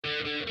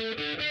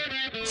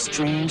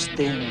Strange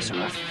things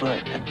are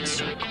afoot at the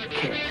Circle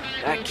K.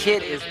 That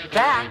kid is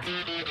back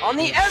on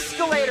the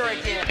escalator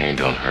again. Pain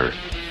don't hurt.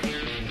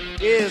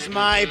 Is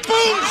my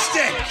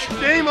boomstick!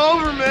 Game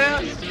over,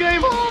 man.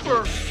 Game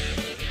over.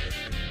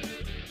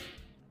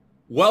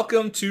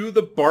 Welcome to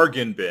the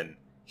Bargain Bin.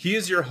 He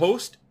is your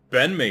host,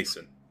 Ben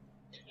Mason.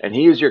 And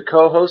he is your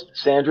co-host,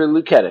 Sandra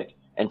Luketic.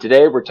 And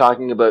today we're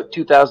talking about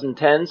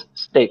 2010's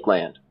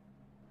Stakeland.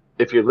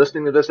 If you're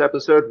listening to this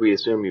episode, we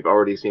assume you've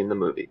already seen the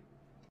movie.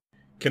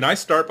 Can I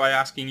start by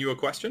asking you a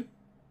question?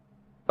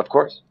 Of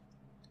course.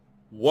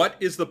 What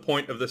is the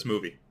point of this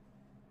movie?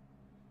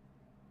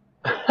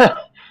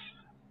 I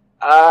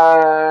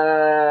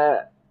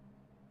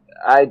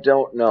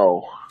don't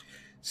know.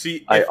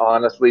 See, I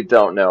honestly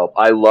don't know.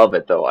 I love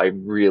it, though. I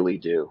really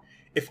do.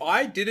 If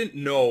I didn't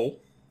know,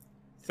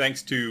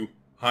 thanks to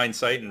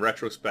hindsight and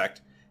retrospect,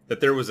 that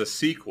there was a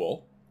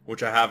sequel,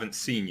 which I haven't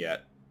seen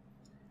yet,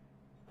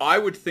 I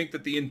would think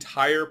that the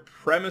entire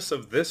premise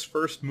of this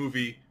first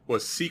movie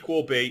was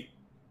sequel bait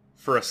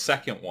for a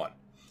second one.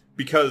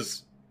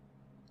 Because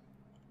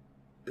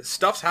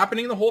stuff's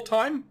happening the whole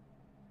time,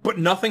 but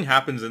nothing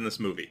happens in this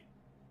movie.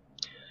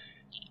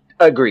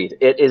 Agreed.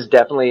 It is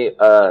definitely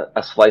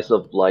a slice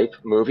of life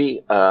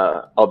movie,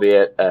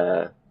 albeit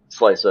a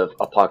slice of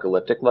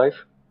apocalyptic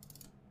life.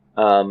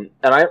 And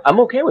I'm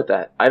okay with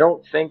that. I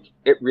don't think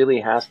it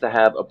really has to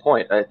have a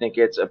point. I think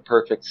it's a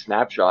perfect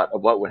snapshot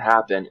of what would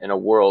happen in a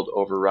world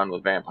overrun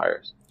with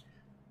vampires.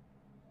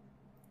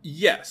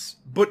 Yes,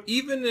 but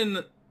even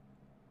in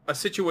a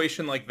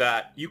situation like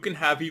that, you can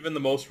have even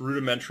the most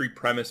rudimentary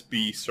premise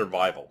be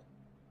survival.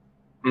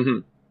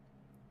 Mm-hmm.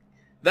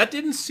 That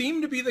didn't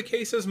seem to be the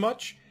case as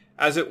much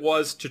as it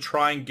was to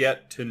try and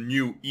get to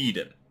New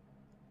Eden.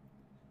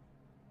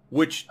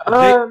 Which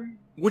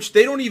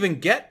they don't even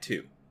get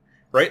to.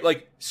 Right?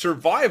 Like,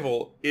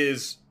 survival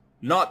is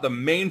not the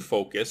main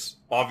focus.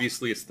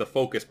 Obviously, it's the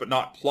focus, but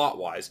not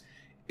plot-wise.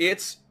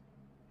 It's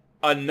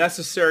a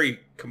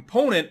necessary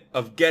component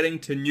of getting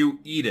to New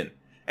Eden.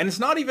 And it's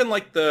not even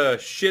like the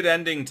shit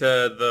ending to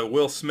the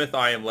Will Smith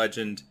I Am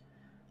Legend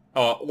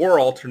or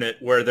alternate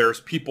where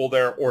there's people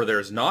there or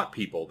there's not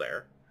people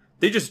there.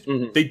 They just,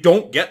 they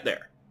don't get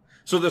there.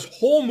 So this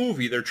whole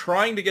movie, they're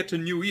trying to get to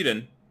New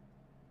Eden,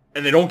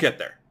 and they don't get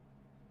there.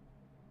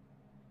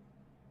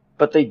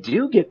 But they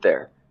do get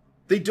there.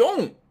 They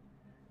don't.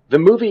 The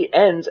movie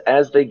ends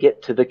as they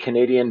get to the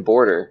Canadian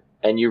border,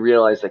 and you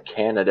realize that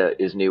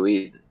Canada is New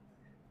Eden.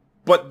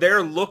 But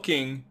they're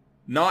looking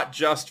not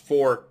just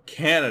for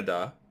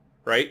Canada,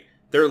 right?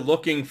 They're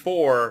looking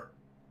for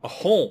a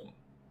home.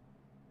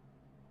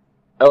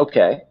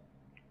 Okay.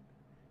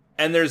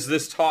 And there's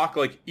this talk,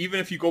 like, even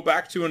if you go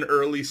back to an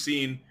early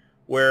scene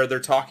where they're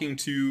talking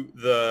to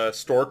the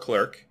store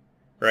clerk,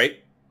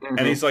 right? Mm-hmm.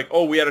 And he's like,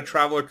 oh, we had a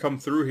traveler come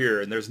through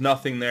here, and there's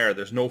nothing there.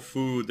 There's no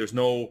food. There's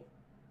no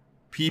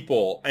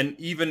people. And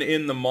even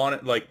in the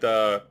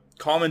the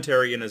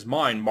commentary in his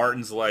mind,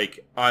 Martin's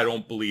like, I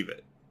don't believe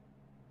it.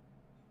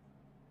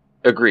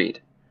 Agreed.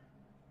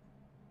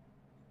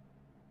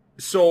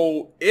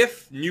 So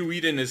if New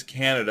Eden is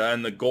Canada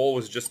and the goal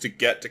was just to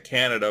get to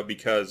Canada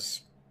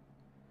because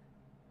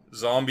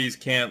zombies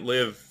can't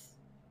live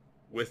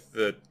with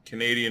the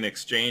Canadian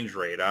exchange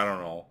rate, I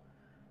don't know.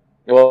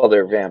 Well,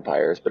 they're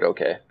vampires, but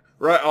okay.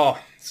 Right. Oh,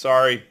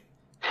 sorry.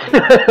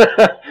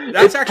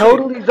 It's actually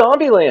totally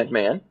Zombieland,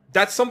 man.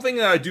 That's something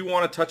that I do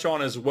want to touch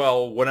on as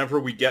well whenever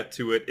we get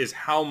to it, is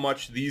how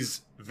much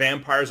these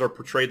vampires are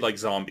portrayed like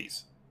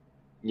zombies.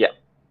 Yeah.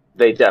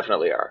 They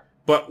definitely are.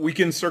 But we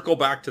can circle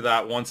back to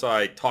that once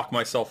I talk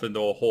myself into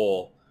a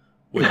hole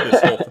with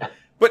this whole thing.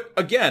 But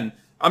again,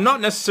 I'm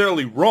not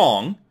necessarily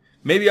wrong.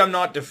 Maybe I'm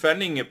not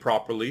defending it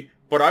properly,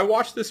 but I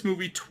watched this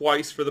movie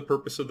twice for the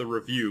purpose of the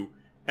review,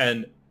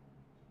 and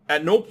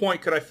at no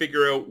point could I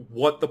figure out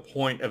what the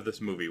point of this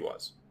movie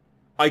was.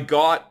 I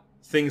got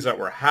things that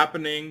were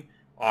happening.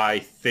 I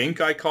think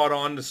I caught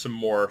on to some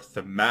more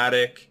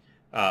thematic,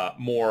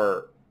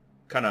 more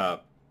kind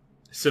of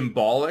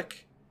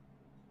symbolic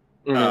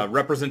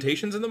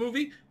representations in the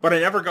movie, but I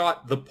never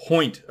got the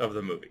point of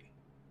the movie.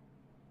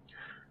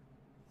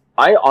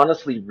 I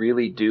honestly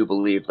really do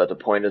believe that the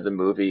point of the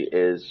movie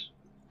is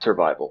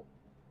survival.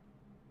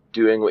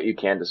 Doing what you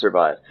can to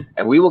survive.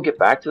 And we will get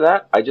back to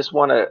that. I just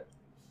want to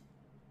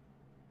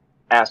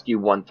ask you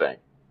one thing.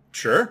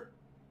 Sure.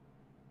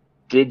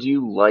 Did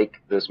you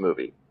like this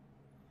movie?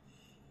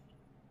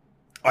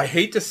 I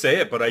hate to say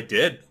it, but I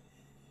did.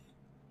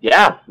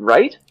 Yeah,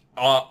 right?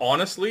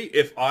 Honestly,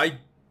 if I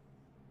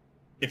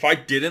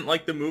didn't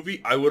like the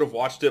movie, I would have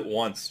watched it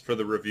once for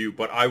the review,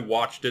 but I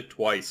watched it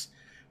twice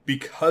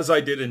because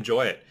I did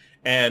enjoy it.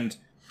 And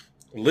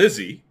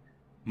Lizzie,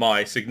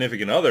 my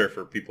significant other,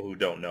 for people who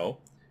don't know,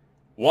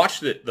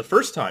 watched it the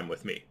first time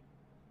with me.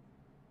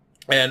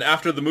 And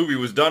after the movie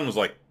was done, was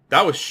like,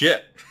 that was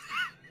shit.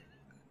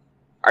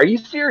 Are you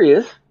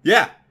serious?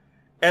 Yeah.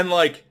 And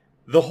like,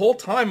 the whole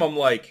time I'm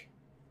like,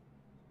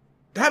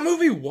 that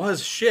movie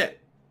was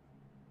shit.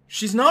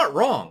 She's not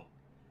wrong.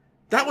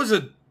 That was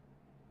a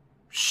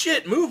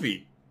shit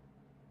movie.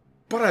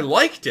 But I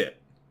liked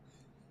it.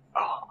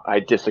 Oh, I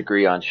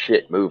disagree on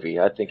shit movie.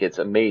 I think it's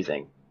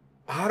amazing.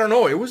 I don't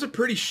know. It was a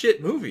pretty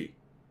shit movie.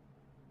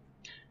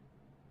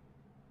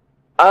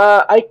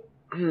 I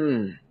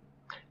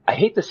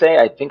hate to say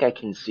I think I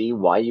can see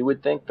why you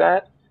would think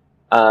that.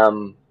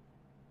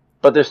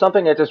 But there's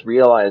something I just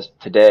realized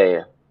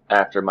today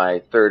after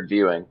my third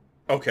viewing.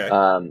 Okay.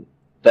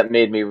 That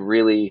made me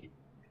really,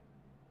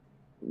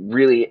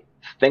 really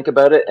think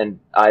about it, and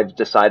I've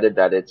decided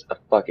that it's a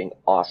fucking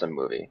awesome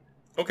movie.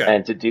 Okay.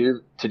 And to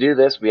do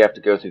this, we have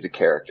to go through the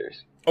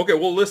characters. Okay,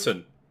 well,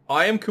 listen.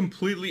 I am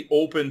completely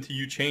open to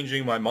you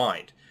changing my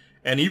mind.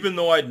 And even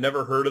though I'd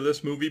never heard of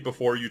this movie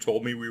before you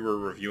told me we were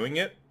reviewing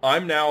it,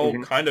 I'm now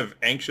kind of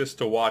anxious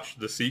to watch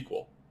the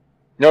sequel.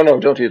 No,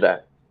 don't do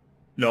that.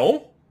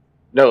 No?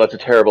 No, that's a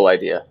terrible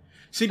idea.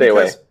 See, Stay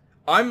because away.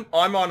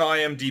 I'm on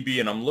IMDb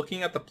and I'm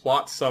looking at the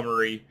plot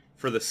summary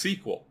for the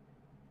sequel.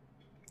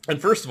 And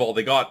first of all,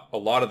 they got a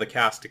lot of the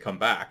cast to come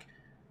back,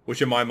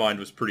 which in my mind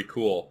was pretty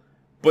cool.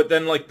 But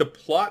then, like, the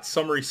plot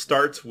summary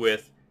starts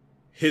with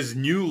his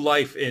new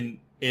life in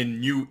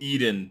New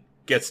Eden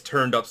gets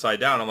turned upside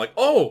down. I'm like,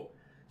 oh,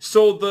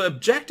 so the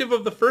objective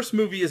of the first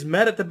movie is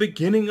met at the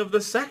beginning of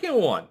the second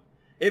one.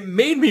 It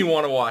made me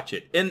want to watch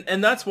it.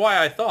 And that's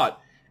why I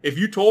thought, if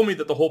you told me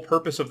that the whole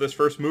purpose of this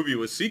first movie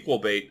was sequel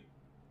bait,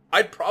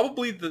 I'd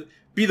probably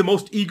be the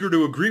most eager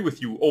to agree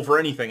with you over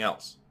anything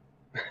else.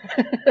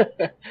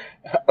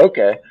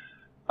 Okay.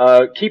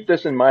 Keep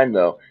this in mind,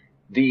 though.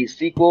 The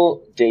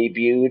sequel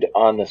debuted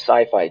on the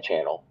Sci-Fi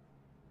Channel.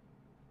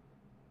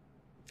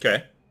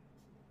 Okay.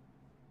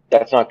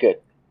 That's not good.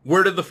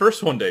 Where did the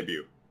first one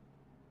debut?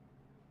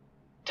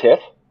 TIFF?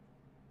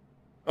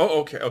 Oh,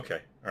 okay, all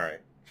right.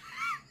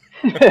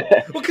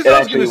 Well, because I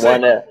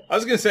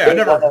was gonna say I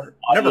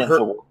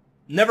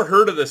never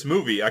heard of this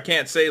movie. I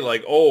can't say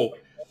like, oh,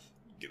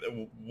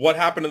 what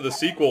happened to the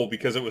sequel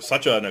because it was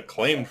such an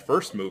acclaimed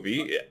first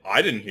movie.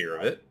 I didn't hear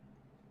of it.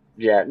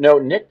 Yeah, no,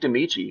 Nick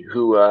D'Amici,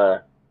 who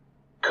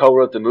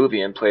co-wrote the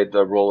movie and played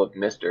the role of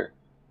Mister.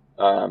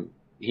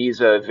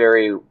 He's a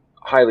very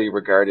highly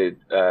regarded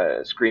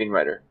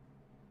screenwriter.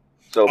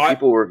 So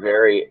people were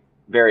very,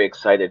 very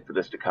excited for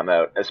this to come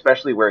out,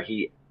 especially where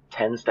he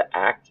tends to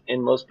act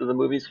in most of the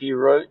movies he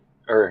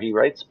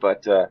writes,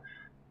 but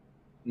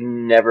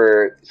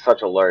never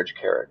such a large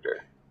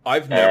character.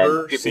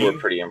 People were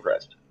pretty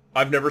impressed.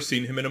 I've never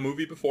seen him in a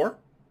movie before.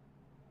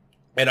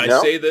 And I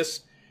No? say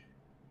this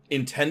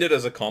intended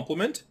as a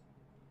compliment.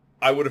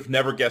 I would have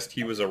never guessed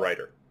he was a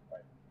writer.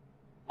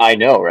 I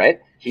know,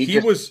 right? He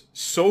was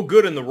so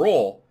good in the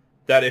role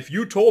that if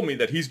you told me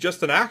that he's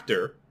just an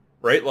actor,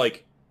 right?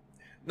 Like,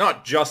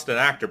 not just an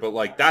actor, but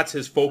like that's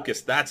his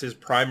focus, that's his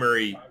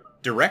primary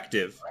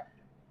directive,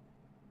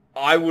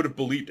 I would have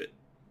believed it.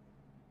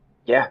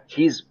 Yeah,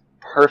 he's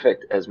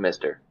perfect as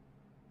Mister.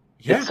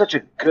 Yeah. It's such a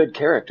good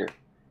character.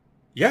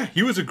 Yeah,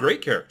 he was a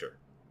great character.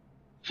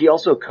 He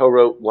also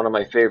co-wrote one of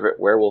my favorite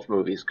werewolf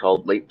movies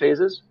called Late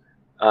Phases.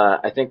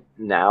 I think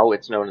now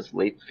it's known as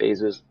Late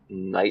Phases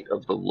Night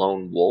of the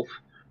Lone Wolf.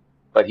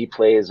 But he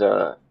plays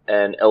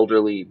an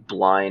elderly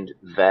blind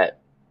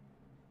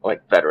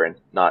veteran,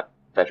 not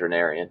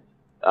veterinarian,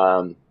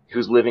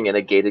 who's living in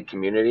a gated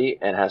community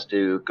and has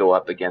to go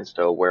up against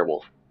a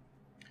werewolf.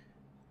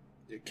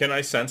 Can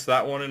I sense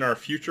that one in our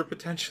future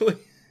potentially?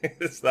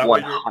 Is that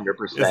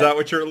 100%. Is that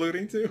what you're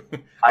alluding to?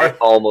 I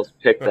almost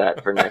picked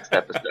that for next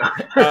episode.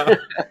 But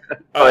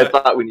I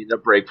thought we needed a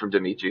break from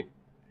D'Amici.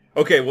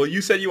 Okay, well,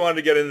 you said you wanted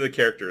to get into the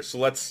characters, so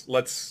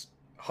let's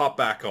hop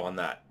back on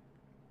that.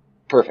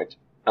 Perfect.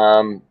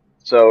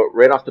 So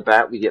right off the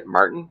bat, we get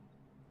Martin,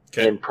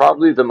 in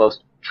probably the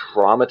most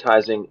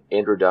traumatizing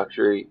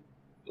introductory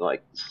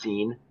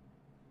scene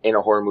in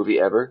a horror movie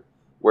ever,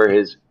 where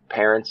his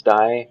parents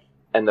die,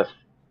 and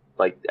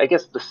I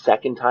guess the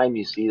second time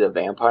you see the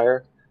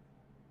vampire,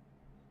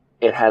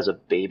 it has a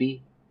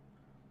baby.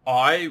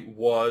 I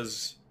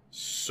was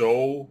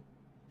so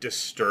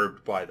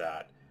disturbed by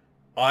that.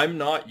 I'm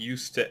not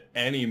used to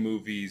any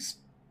movies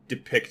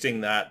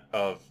depicting that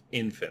of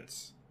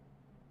infants.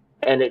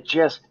 And it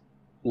just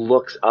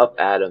looks up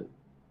at him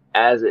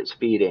as it's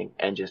feeding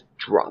and just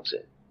drops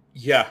it.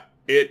 Yeah,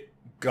 it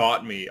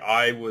got me.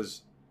 I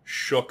was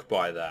shook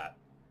by that.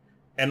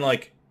 And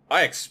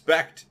I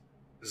expect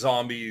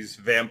zombies,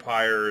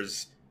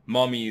 vampires,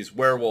 mummies,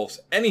 werewolves,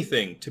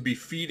 anything to be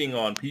feeding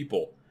on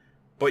people.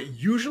 But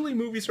usually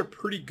movies are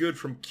pretty good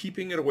from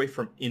keeping it away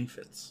from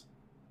infants.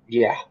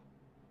 Yeah.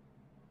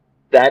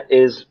 That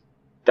is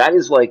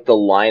like the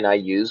line I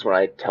use when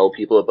I tell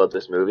people about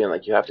this movie. I'm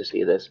like, you have to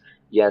see this.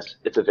 Yes,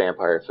 it's a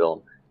vampire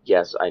film.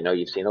 Yes, I know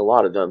you've seen a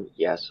lot of them.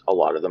 Yes, a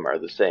lot of them are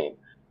the same.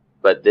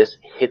 But this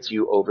hits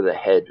you over the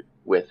head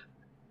with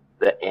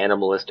the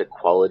animalistic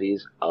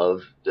qualities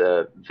of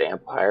the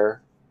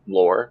vampire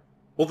lore.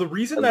 Well, the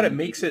reason that it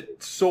makes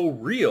it so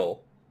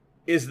real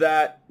is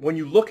that when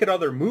you look at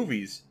other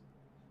movies,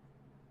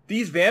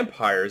 these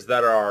vampires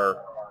that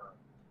are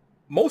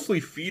mostly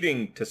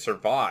feeding to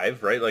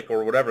survive, right?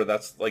 Or whatever,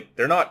 that's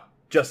they're not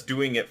just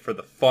doing it for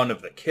the fun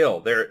of the kill.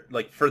 They're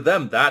for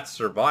them, that's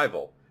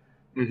survival.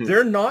 Mm-hmm.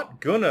 They're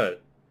not gonna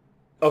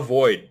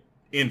avoid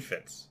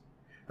infants,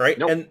 right?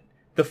 Nope. And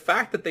the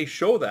fact that they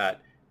show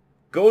that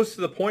goes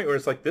to the point where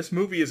it's like, this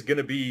movie is going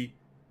to be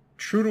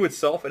true to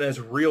itself and as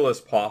real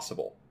as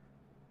possible.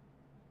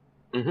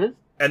 Mm-hmm.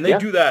 And they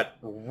do that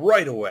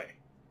right away.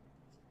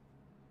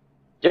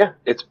 Yeah,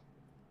 it's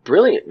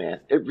brilliant, man.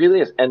 It really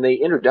is. And the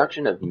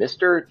introduction of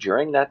Mister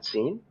during that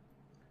scene,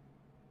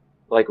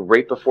 like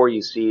right before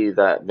you see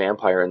that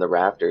vampire in the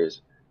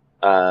rafters,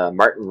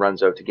 Martin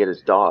runs out to get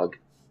his dog,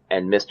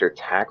 and Mister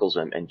tackles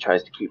him and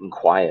tries to keep him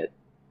quiet.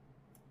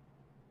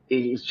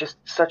 He's just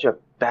such a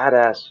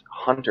badass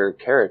hunter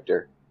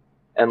character.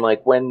 And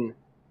like when,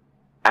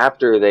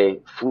 after they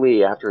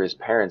flee, after his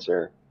parents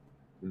are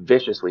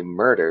viciously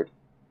murdered,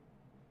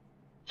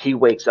 he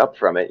wakes up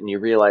from it and you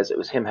realize it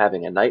was him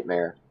having a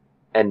nightmare.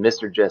 And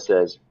Mister just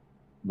says,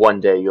 one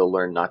day you'll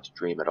learn not to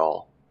dream at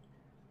all.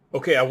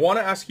 Okay, I want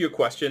to ask you a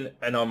question,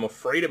 and I'm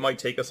afraid it might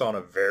take us on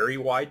a very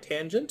wide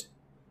tangent.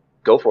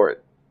 Go for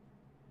it.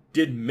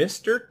 Did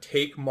Mister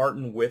take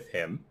Martin with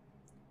him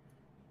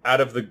out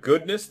of the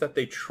goodness that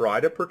they try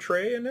to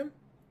portray in him?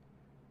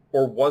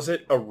 Or was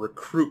it a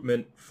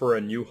recruitment for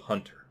a new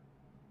hunter?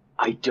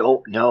 I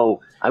don't know.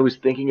 I was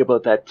thinking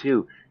about that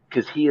too,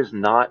 because he is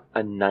not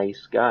a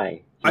nice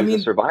guy.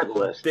 He's a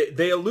survivalist.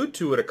 They allude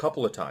to it a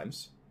couple of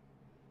times,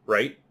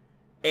 right?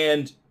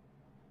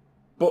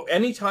 But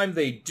anytime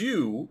they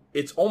do,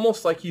 it's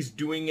almost like he's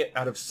doing it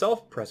out of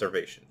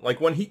self-preservation.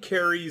 Like when he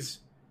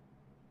carries,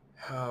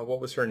 what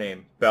was her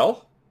name?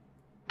 Belle?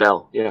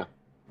 Belle, yeah.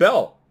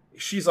 Belle.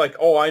 She's like,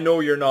 oh, I know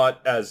you're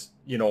not as,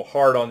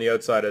 hard on the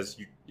outside as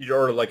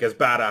you're like as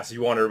badass as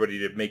you want everybody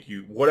to make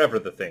you, whatever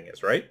the thing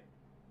is, right?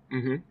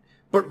 Mm-hmm.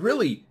 But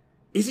really,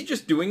 is he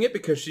just doing it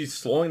because she's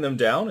slowing them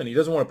down and he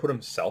doesn't want to put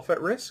himself at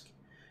risk?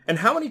 And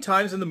how many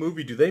times in the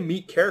movie do they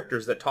meet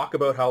characters that talk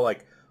about how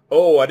like,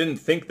 oh, I didn't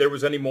think there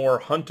was any more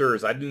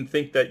hunters. I didn't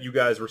think that you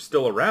guys were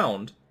still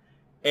around.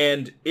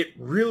 And it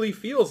really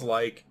feels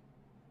like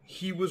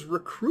he was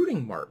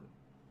recruiting Martin.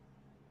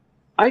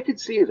 I could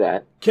see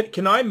that.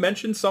 Can I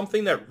mention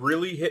something that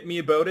really hit me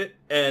about it?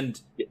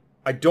 And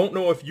I don't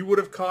know if you would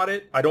have caught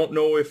it. I don't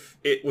know if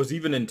it was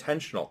even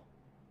intentional.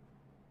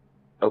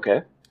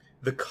 Okay.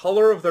 The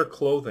color of their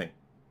clothing.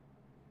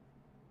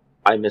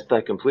 I missed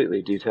that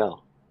completely. Do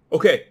tell.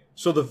 Okay,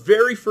 so the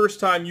very first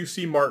time you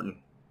see Martin,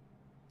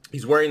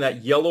 he's wearing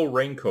that yellow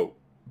raincoat.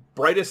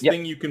 Brightest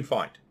thing you can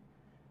find.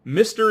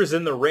 Mister is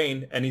in the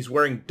rain, and he's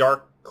wearing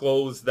dark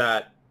clothes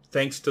that,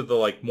 thanks to the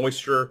like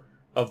moisture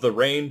of the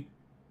rain,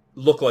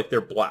 look like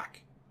they're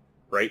black,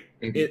 right?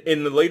 Mm-hmm.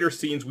 In the later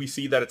scenes, we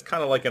see that it's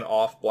kind of like an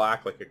off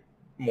black,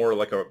 more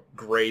like a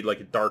gray,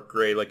 like a dark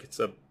gray, like it's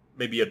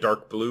maybe a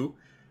dark blue,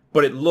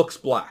 but it looks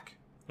black,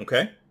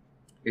 okay?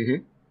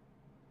 Mm-hmm.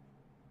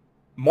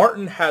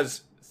 Martin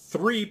has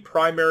 3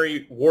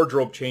 primary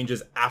wardrobe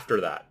changes after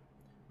that.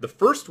 The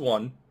first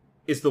one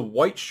is the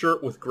white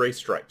shirt with gray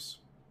stripes.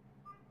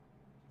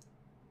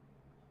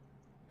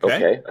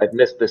 Okay, I've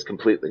missed this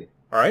completely.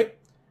 All right.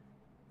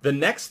 The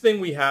next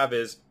thing we have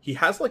is he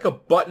has like a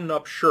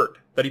button-up shirt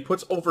that he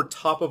puts over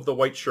top of the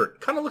white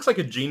shirt. Kind of looks like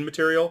a jean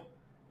material.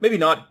 Maybe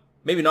not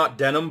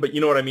denim, but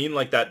you know what I mean?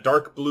 Like that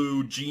dark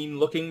blue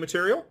jean-looking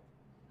material.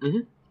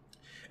 Mm-hmm.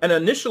 And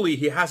initially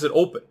he has it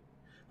open.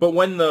 But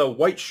when the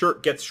white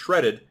shirt gets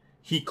shredded,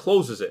 he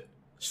closes it.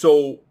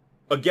 So,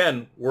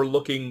 again, we're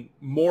looking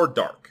more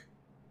dark.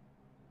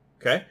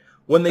 Okay?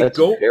 When they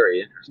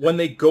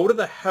go to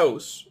the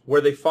house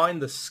where they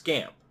find the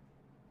scamp,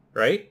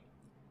 right?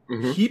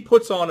 Mm-hmm. He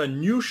puts on a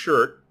new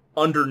shirt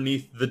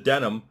underneath the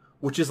denim,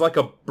 which is like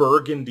a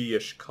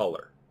burgundy-ish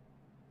color.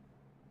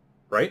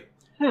 Right?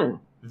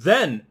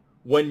 Then,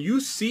 when you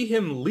see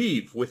him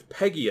leave with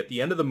Peggy at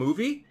the end of the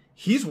movie,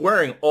 he's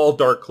wearing all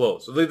dark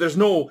clothes. So there's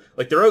no,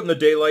 like, they're out in the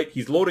daylight,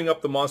 he's loading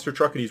up the monster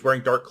truck, and he's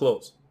wearing dark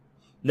clothes.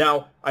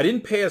 Now, I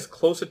didn't pay as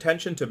close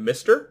attention to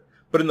Mister,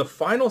 but in the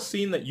final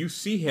scene that you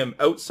see him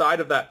outside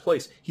of that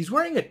place, he's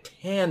wearing a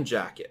tan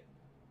jacket,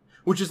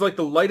 which is like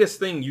the lightest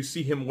thing you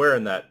see him wear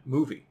in that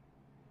movie.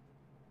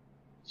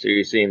 So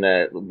you're seeing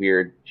that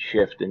weird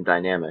shift in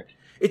dynamic.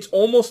 It's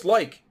almost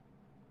like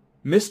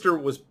Mister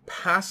was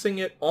passing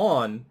it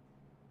on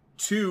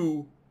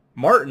to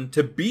Martin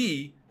to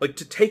be, like,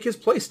 to take his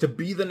place, to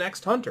be the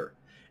next hunter.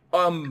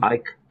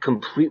 I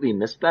completely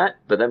missed that,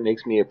 but that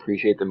makes me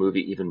appreciate the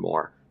movie even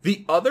more.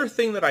 The other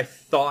thing that I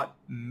thought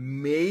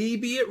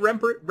maybe it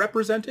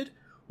represented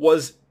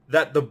was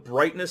that the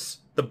brightness,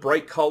 the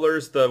bright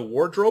colors, the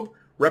wardrobe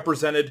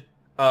represented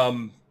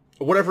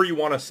whatever you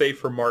want to say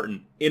for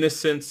Martin.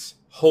 Innocence,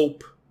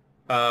 hope,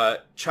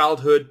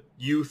 childhood,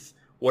 youth,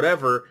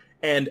 whatever.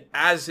 And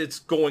as it's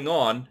going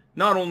on,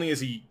 not only is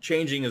he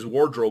changing his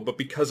wardrobe, but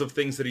because of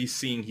things that he's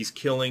seeing, he's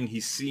killing,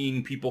 he's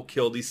seeing people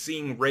killed, he's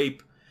seeing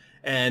rape.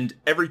 And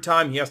every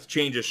time he has to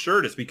change his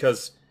shirt, it's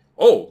because,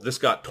 oh, this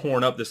got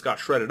torn up, this got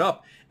shredded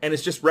up. And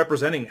it's just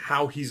representing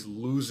how he's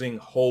losing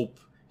hope,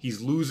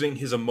 he's losing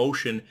his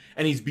emotion,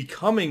 and he's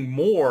becoming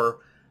more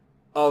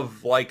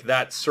of like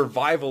that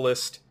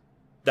survivalist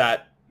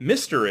that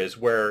Mister is,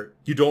 where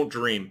you don't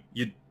dream,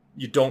 you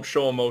don't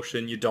show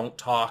emotion, you don't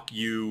talk,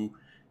 you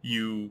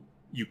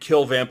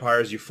kill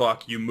vampires, you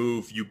fuck, you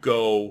move, you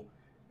go,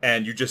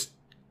 and you just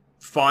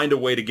find a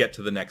way to get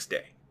to the next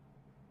day.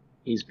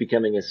 He's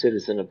becoming a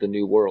citizen of the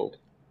new world.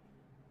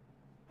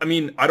 I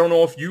mean, I don't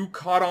know if you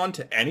caught on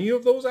to any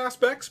of those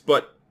aspects,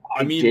 but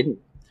I mean, didn't.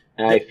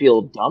 And I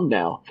feel dumb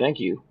now. Thank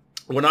you.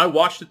 When I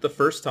watched it the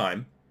first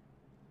time,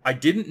 I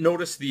didn't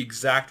notice the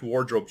exact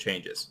wardrobe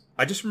changes.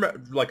 I just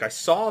remember, like, I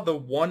saw the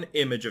one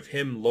image of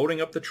him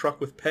loading up the truck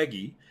with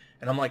Peggy,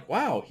 and I'm like,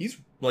 wow, he's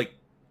like,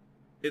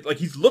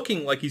 he's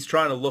looking like he's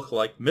trying to look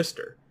like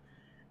Mister.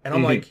 And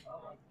I'm like,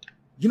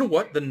 you know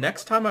what? The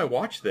next time I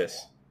watch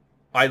this,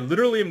 I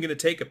literally am going to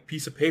take a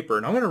piece of paper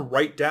and I'm going to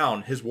write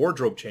down his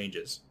wardrobe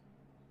changes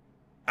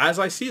as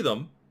I see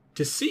them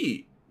to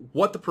see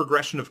what the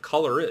progression of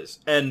color is.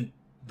 And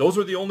those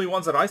are the only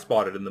ones that I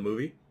spotted in the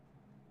movie.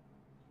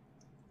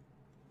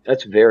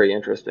 That's very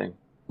interesting.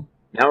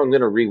 Now I'm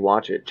going to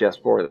rewatch it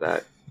just for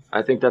that.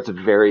 I think that's a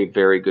very,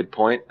 very good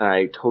point.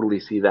 I totally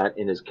see that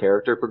in his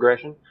character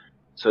progression.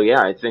 So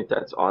yeah, I think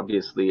that's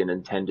obviously an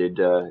intended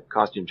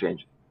costume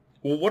change.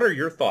 Well, what are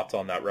your thoughts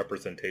on that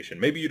representation?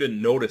 Maybe you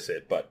didn't notice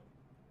it, but...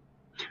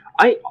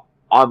 I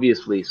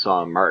obviously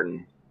saw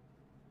Martin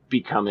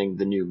becoming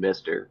the new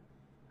Mister.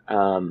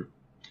 I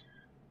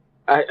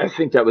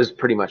think that was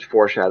pretty much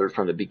foreshadowed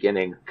from the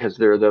beginning, because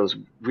there are those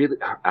really...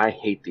 I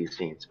hate these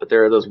scenes, but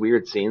there are those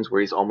weird scenes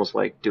where he's almost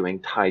like doing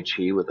Tai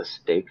Chi with a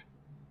steak.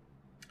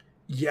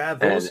 Yeah,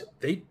 those...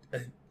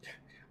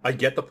 I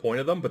get the point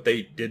of them, but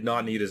they did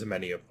not need as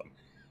many of them.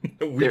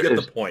 We get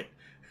the point.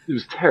 It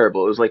was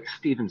terrible. It was like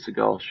Steven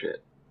Seagal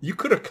shit. You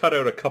could have cut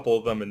out a couple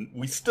of them and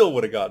we still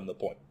would have gotten the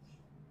point.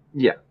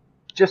 Yeah,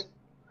 just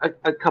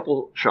a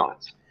couple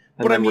shots.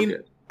 But I mean,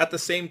 at the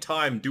same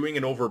time, doing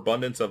an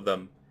overabundance of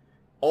them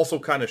also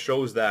kind of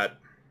shows that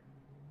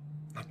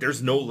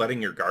there's no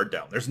letting your guard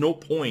down. There's no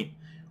point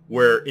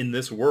where in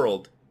this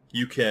world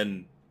you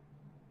can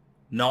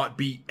not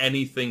be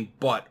anything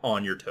but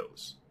on your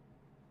toes.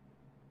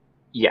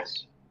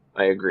 Yes,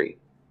 I agree.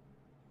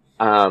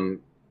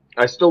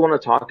 I still want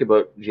to talk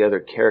about the other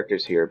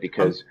characters here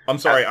because... I'm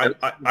sorry,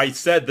 I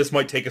said this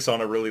might take us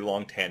on a really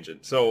long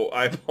tangent, so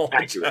I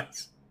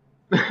apologize.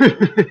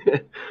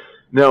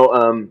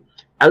 No,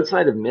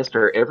 outside of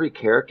Mister, every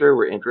character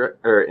we're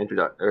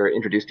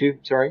introduced to,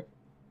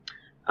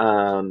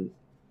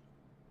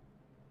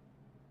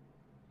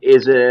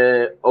 is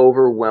a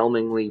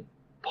overwhelmingly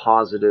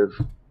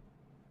positive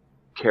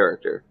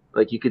character.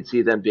 Like, you could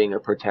see them being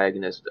a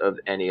protagonist of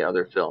any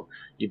other film.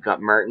 You've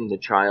got Martin, the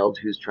child,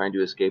 who's trying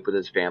to escape with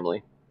his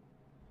family.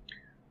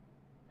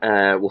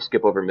 We'll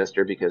skip over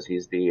Mister because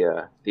he's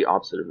the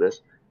opposite of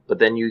this. But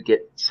then you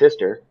get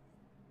Sister,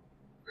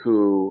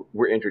 who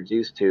we're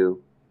introduced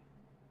to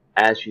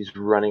as she's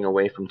running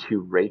away from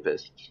two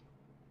rapists,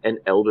 an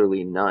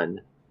elderly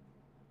nun.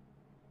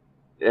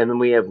 And then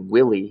we have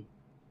Willie,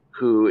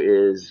 who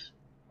is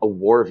a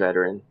war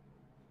veteran.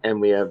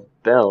 And we have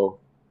Belle,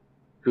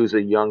 who's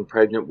a young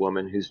pregnant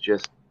woman who's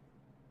just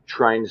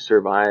trying to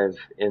survive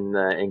in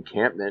the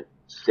encampment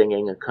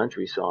singing a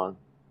country song.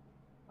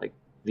 Like,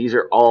 these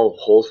are all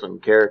wholesome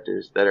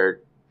characters that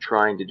are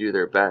trying to do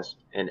their best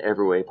in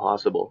every way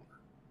possible.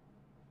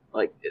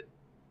 Like,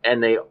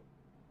 and they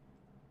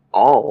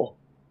all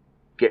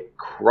get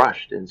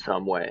crushed in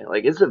some way.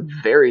 Like, it's a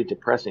very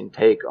depressing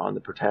take on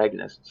the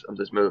protagonists of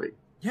this movie.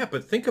 Yeah,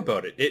 but think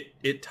about it.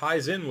 It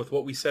ties in with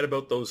what we said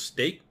about those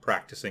steak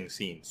practicing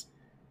scenes.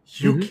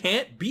 You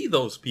can't be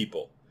those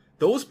people.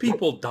 Those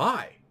people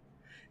die.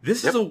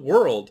 This is a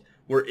world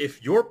where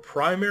if your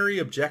primary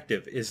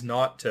objective is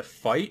not to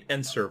fight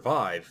and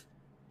survive,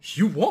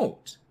 you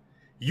won't.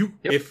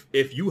 If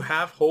you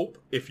have hope,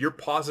 if you're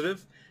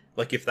positive,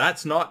 like if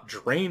that's not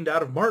drained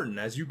out of Martin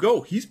as you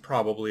go, he's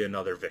probably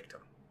another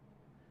victim.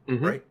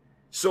 Right?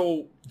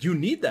 So you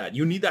need that.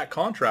 You need that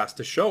contrast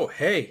to show,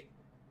 hey,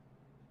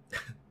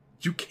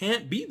 you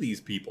can't be these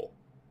people.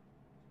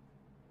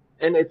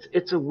 And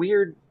it's a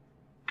weird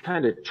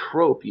kind of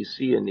trope you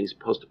see in these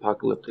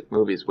post-apocalyptic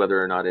movies,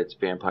 whether or not it's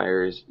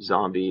vampires,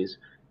 zombies,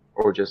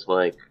 or just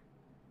like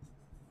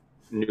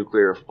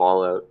nuclear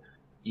fallout.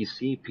 You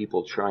see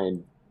people try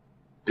and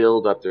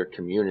build up their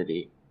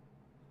community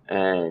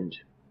and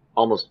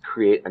almost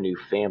create a new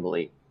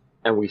family.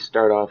 And we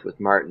start off with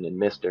Martin and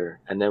Mister,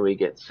 and then we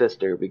get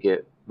Sister, we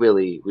get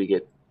Willie, we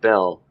get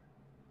Belle,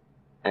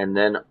 and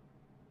then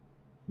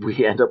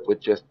we end up with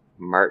just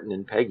Martin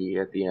and Peggy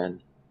at the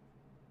end.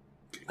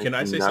 Can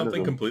I say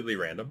something completely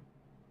random?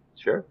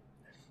 Sure.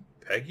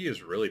 Peggy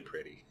is really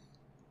pretty.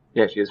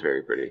 Yeah, she is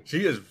very pretty.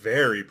 She is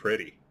very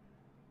pretty.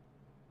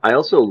 I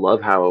also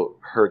love how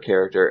her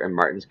character and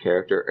Martin's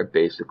character are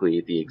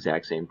basically the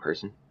exact same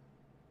person.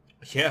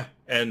 Yeah,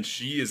 and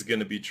she is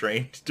going to be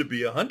trained to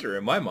be a hunter.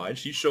 In my mind,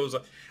 she shows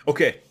up.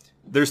 Okay,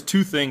 there's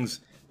two things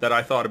that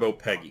I thought about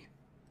Peggy.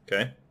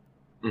 Okay?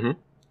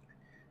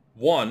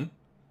 One,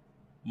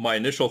 my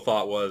initial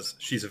thought was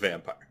she's a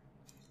vampire.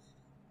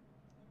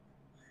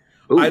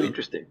 Ooh,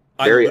 interesting.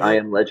 Very I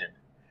Am Legend.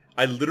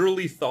 I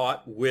literally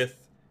thought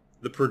with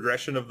the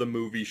progression of the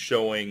movie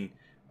showing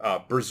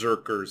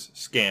berserkers,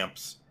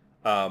 scamps,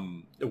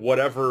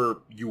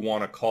 whatever you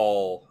want to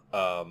call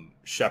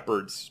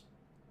shepherds,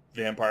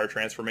 vampire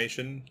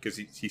transformation because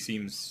he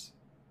seems.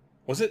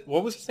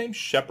 What was his name?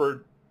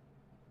 Shepard.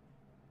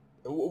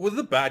 What was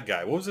the bad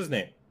guy? What was his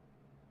name?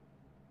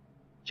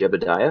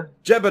 Jebediah?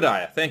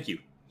 Jebediah. Thank you,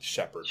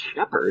 Shepard.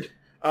 Shepard?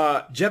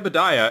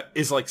 Jebediah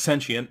is like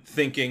sentient,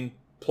 thinking,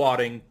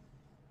 plotting,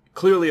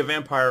 clearly a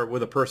vampire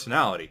with a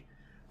personality,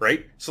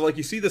 right? So like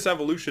you see this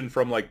evolution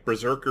from like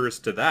berserkers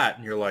to that,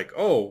 and you're like,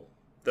 oh,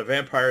 the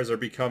vampires are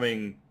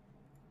becoming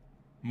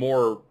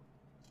more,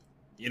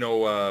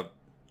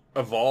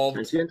 evolved,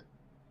 Sentient?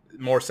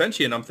 more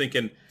sentient. I'm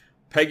thinking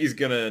Peggy's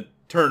gonna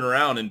turn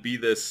around and be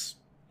this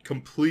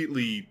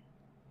completely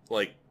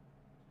like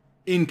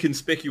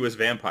inconspicuous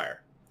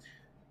vampire.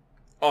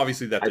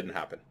 Obviously that didn't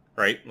happen,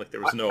 right? Like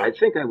there was no... I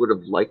think I would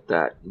have liked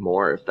that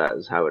more if that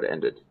is how it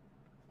ended.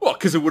 Well,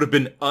 because it would have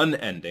been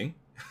unending.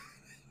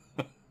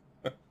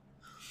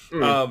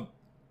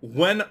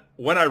 When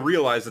I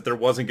realized that there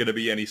wasn't going to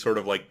be any sort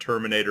of like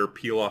Terminator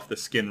peel off the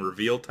skin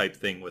reveal type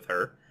thing with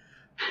her,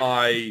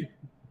 I,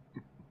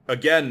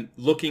 again,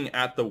 looking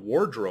at the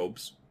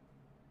wardrobes,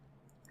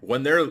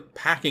 when they're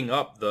packing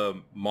up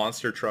the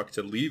monster truck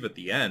to leave at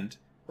the end,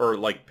 or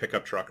like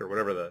pickup truck or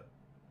whatever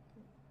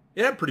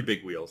it had pretty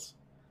big wheels.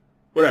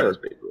 Whatever.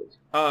 Yeah, big wheels.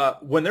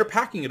 When they're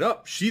packing it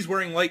up, she's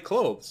wearing light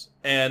clothes,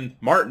 and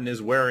Martin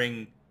is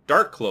wearing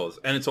dark clothes,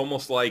 and it's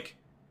almost like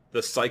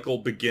the cycle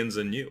begins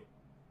anew.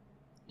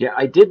 Yeah,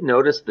 I did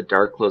notice the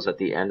dark clothes at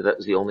the end. That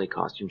was the only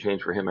costume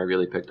change for him I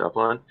really picked up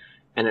on,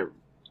 and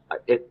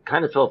it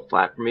kind of fell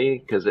flat for me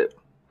because it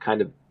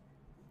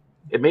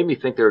made me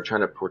think they were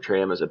trying to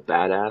portray him as a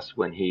badass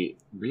when he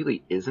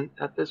really isn't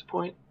at this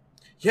point.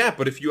 Yeah,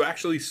 but if you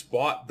actually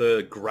spot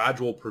the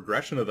gradual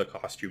progression of the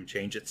costume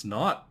change, it's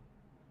not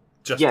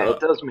just... Yeah, it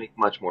does make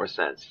much more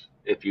sense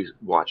if you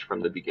watch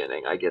from the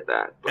beginning. I get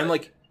that. But... And,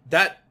 like,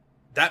 that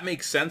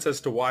makes sense as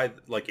to why...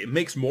 Like, it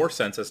makes more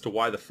sense as to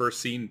why the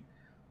first scene,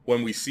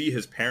 when we see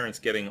his parents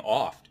getting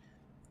offed,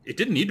 it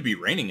didn't need to be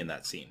raining in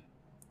that scene.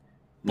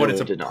 But No,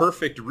 it's it a did not.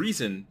 perfect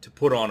reason to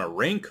put on a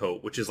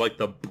raincoat, which is, like,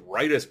 the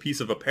brightest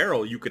piece of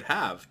apparel you could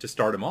have to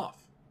start him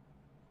off.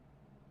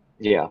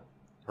 Yeah.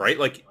 Right?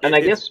 Like, And I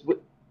guess...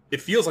 it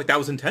feels like that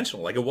was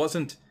intentional. Like, it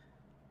wasn't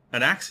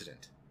an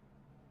accident.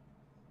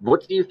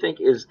 What do you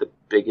think is the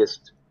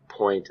biggest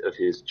point of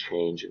his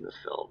change in the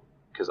film?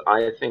 Because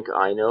I think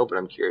I know, but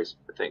I'm curious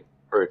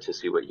to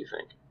see what you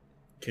think.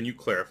 Can you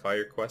clarify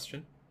your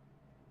question?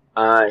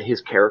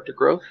 His character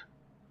growth.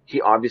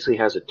 He obviously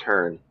has a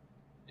turn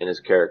in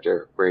his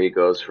character where he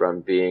goes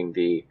from being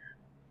the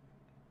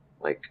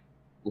like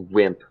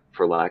wimp,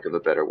 for lack of a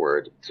better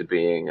word, to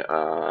being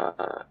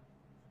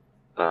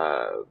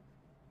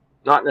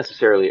not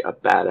necessarily a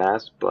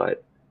badass,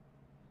 but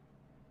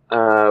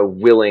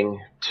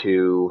willing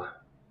to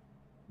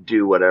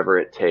do whatever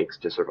it takes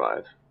to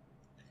survive.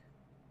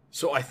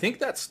 So I think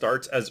that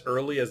starts as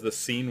early as the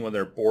scene when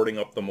they're boarding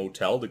up the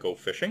motel to go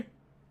fishing.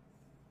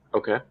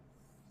 Okay.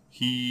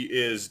 He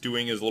is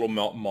doing his little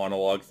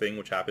monologue thing,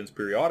 which happens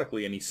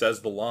periodically, and he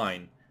says the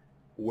line,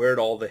 "Where'd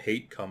all the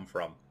hate come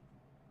from?"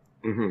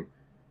 Mm-hmm.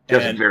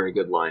 That's And- a very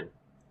good line.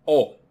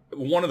 Oh,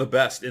 one of the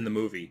best in the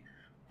movie.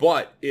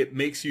 But it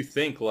makes you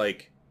think,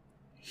 like,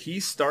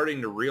 he's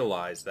starting to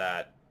realize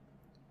that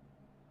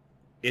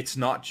it's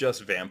not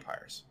just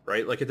vampires,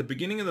 right? Like, at the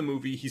beginning of the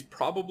movie, he's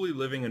probably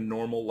living a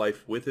normal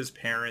life with his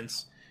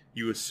parents.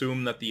 You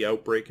assume that the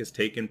outbreak has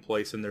taken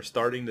place, and they're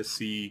starting to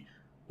see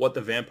what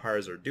the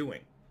vampires are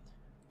doing.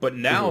 But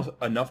now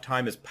enough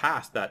time has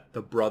passed that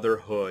the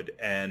Brotherhood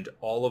and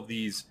all of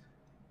these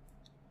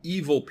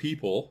evil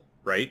people,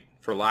 right,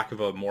 for lack of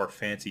a more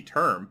fancy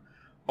term,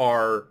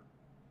 are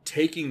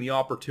taking the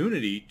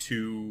opportunity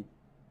to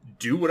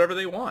do whatever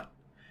they want.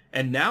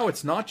 And now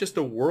it's not just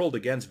a world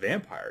against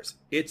vampires.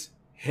 It's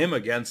him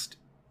against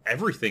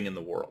everything in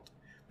the world.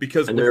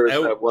 Because And there was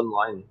without... that one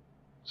line.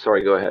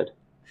 Sorry, go ahead.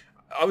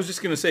 I was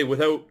just going to say,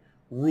 without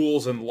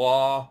rules and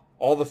law,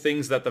 all the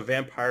things that the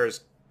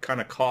vampires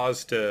kind of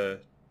cause to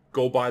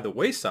go by the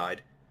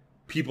wayside,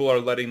 people are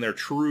letting their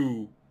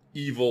true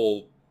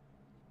evil,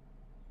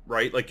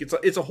 right? Like,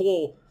 it's a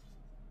whole,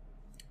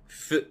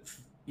 it's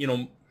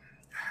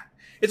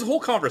a whole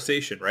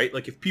conversation, right?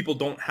 Like, if people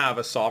don't have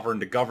a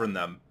sovereign to govern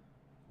them,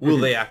 will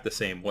they act the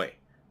same way,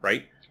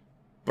 right?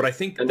 But I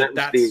think And that was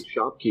that's... the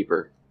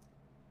shopkeeper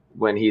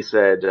when he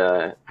said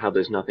how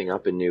there's nothing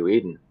up in New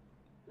Eden.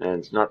 And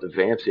it's not the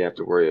vamps you have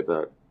to worry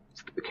about.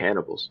 It's the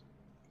cannibals.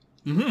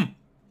 Mm-hmm.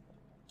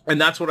 And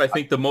that's what I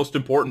think the most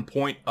important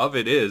point of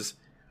it is.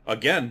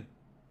 Again,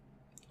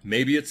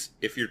 maybe it's,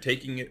 if you're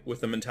taking it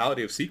with the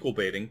mentality of sequel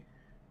baiting,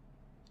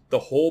 the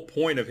whole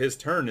point of his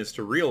turn is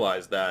to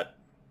realize that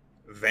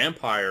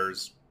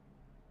vampires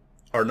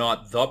are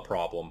not the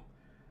problem.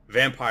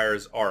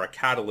 Vampires are a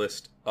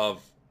catalyst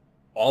of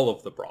all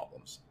of the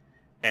problems.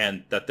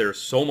 And that there's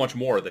so much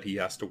more that he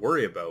has to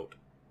worry about.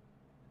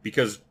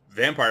 Because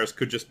vampires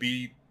could just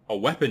be a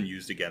weapon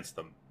used against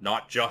them,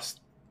 not just,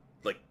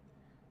 like,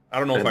 I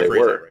don't know if I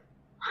phrased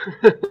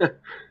that right.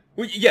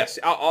 Well, yes,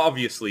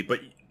 obviously, but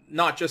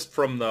not just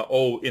from the,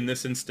 in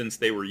this instance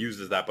they were used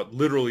as that, but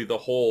literally the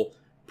whole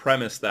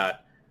premise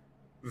that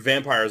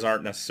vampires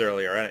aren't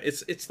necessarily our enemy.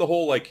 It's the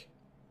whole, like,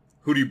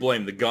 who do you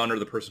blame, the gun or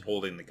the person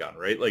holding the gun,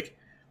 right? Like,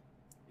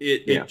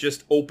 it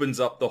just opens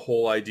up the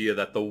whole idea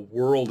that the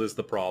world is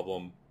the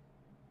problem.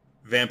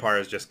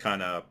 Vampires just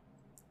kind of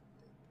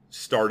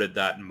started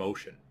that in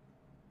motion.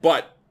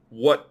 But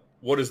what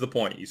is the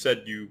point? You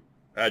said you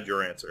had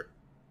your answer.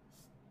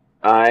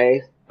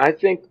 I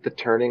think the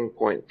turning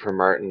point for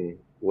Martin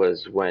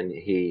was when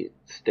he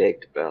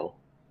staked Belle.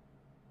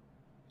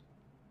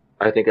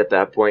 I think at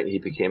that point he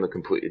became a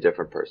completely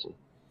different person.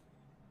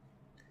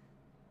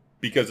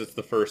 Because it's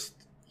the first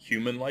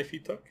human life he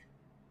took?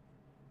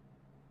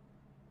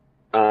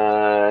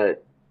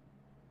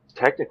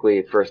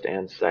 Technically first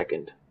and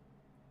second.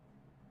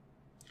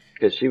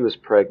 Because she was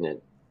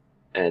pregnant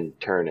and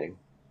turning.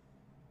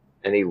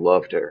 And he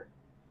loved her.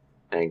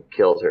 And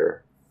killed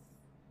her.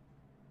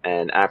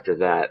 And after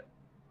that,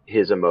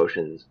 his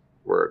emotions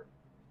were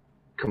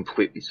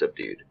completely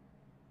subdued.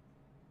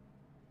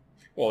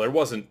 Well, there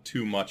wasn't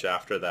too much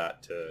after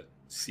that to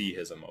see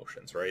his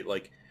emotions, right?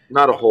 Like,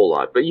 not a whole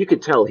lot, but you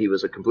could tell he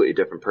was a completely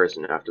different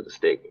person after the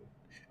staking.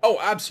 Oh,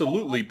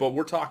 absolutely, but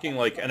we're talking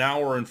like an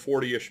hour and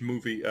 40-ish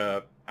movie,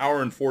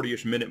 hour and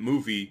 40-ish minute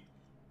movie.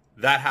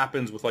 That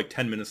happens with like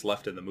 10 minutes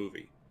left in the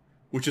movie,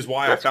 which is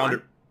why I found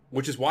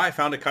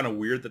it kind of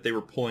weird that they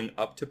were pulling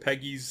up to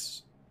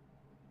Peggy's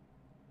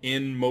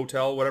Inn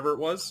motel, whatever it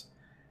was,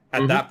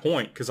 at that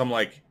point, because I'm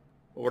like,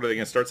 what, are they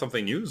going to start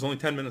something new? There's only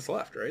 10 minutes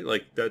left, right?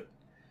 Like that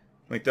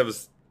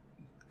was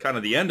kind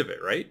of the end of it,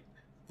 right?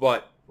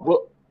 But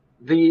well,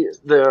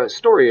 the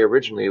story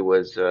originally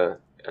was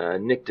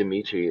Nick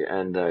D'Amici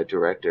and the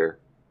director.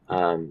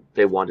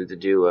 They wanted to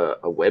do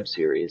a web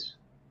series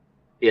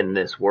in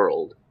this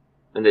world,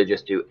 and they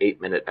just do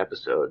 8-minute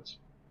episodes,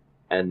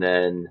 and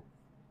then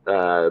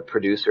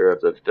producer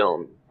of the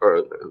film,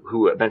 or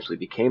who eventually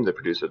became the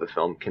producer of the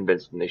film,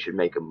 convinced them they should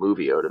make a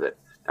movie out of it.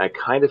 And I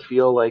kind of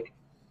feel like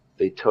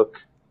they took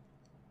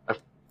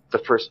the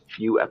first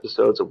few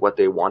episodes of what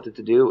they wanted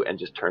to do and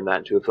just turned that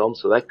into a film.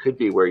 So that could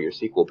be where your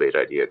sequel bait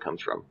idea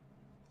comes from.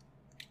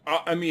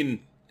 I mean,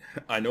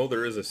 I know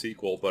there is a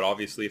sequel, but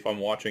obviously if I'm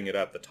watching it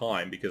at the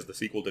time, because the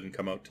sequel didn't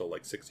come out till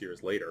like 6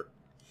 years later,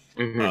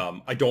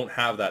 I don't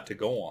have that to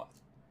go on.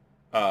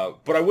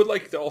 But I would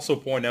like to also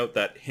point out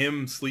that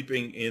him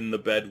sleeping in the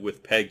bed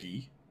with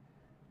Peggy,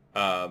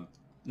 not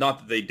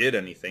that they did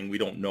anything, we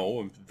don't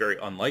know, very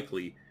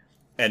unlikely,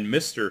 and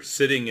Mr.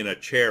 sitting in a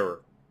chair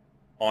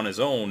on his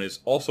own is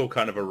also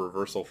kind of a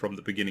reversal from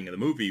the beginning of the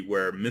movie,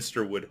 where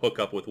Mr. would hook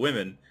up with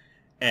women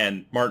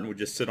and Martin would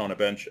just sit on a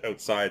bench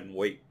outside and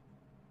wait.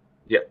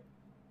 Yep.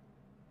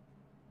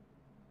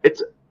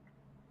 It's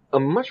a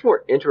much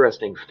more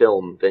interesting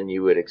film than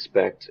you would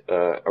expect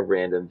a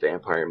random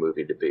vampire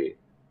movie to be.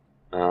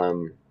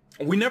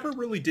 We never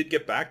really did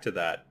get back to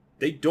that.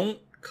 They don't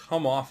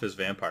come off as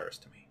vampires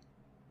to me.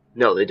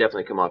 No, they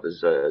definitely come off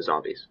as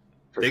zombies.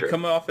 They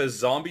come off as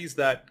zombies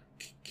that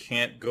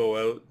can't go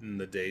out in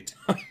the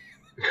daytime.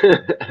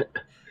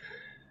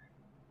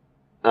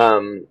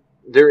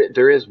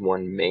 There is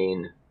one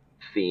main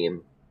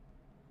theme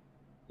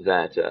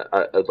that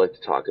I'd like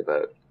to talk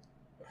about.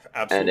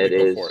 Absolutely, and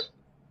it is, for it.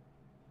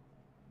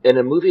 In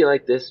a movie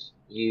like this,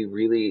 you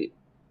really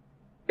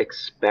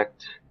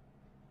expect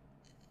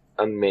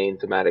a main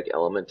thematic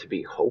element to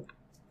be hope.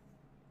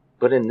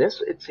 But in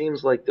this, it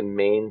seems like the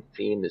main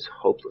theme is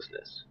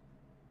hopelessness.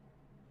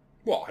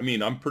 Well, I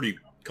mean, I'm pretty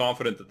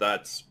confident that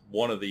that's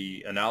one of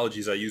the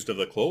analogies I used of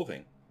the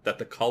clothing, that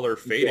the color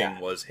fading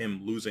was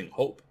him losing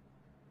hope.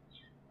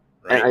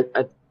 Right?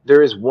 And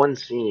there is one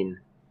scene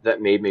that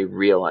made me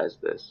realize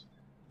this,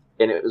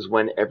 and it was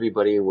when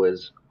everybody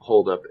was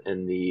holed up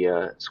in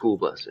the school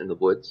bus in the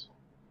woods,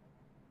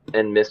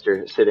 and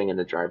Mr. sitting in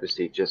the driver's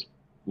seat just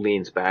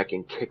leans back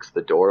and kicks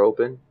the door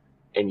open,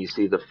 and you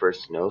see the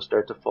first snow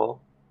start to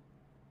fall.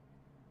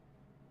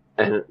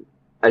 And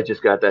I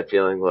just got that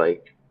feeling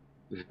like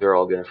they're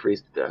all going to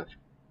freeze to death.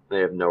 They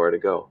have nowhere to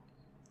go.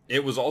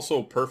 It was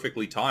also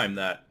perfectly timed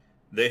that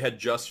they had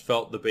just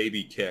felt the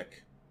baby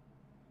kick,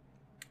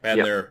 and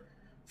they're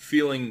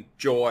feeling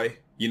joy.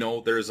 You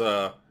know, there's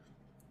a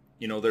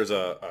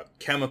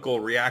chemical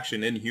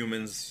reaction in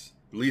humans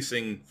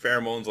releasing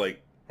pheromones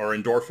or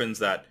endorphins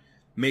that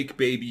make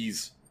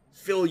babies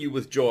fill you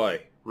with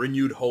joy,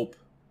 renewed hope,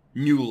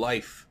 new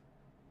life.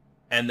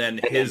 And then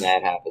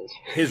that happens.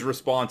 His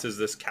response is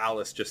this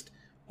callous, just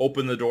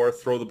open the door,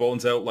 throw the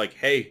bones out, like,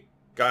 hey,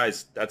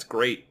 guys, that's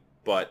great,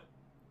 but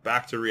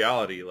back to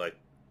reality, like,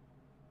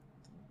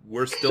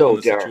 we're still in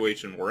the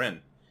situation we're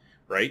in,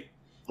 right?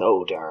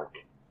 So dark.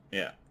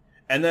 Yeah.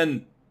 And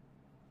then,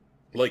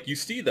 like, you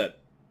see that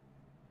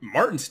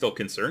Martin's still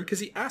concerned because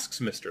he asks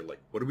Mr., like,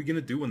 what are we going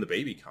to do when the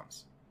baby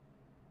comes?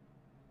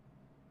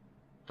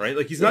 Right?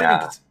 Like, he's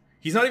not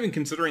even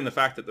considering the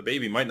fact that the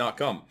baby might not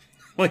come.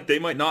 Like, they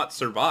might not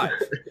survive.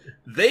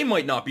 They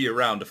might not be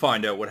around to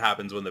find out what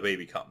happens when the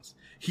baby comes.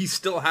 He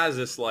still has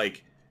this,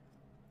 like,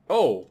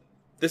 oh,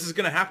 this is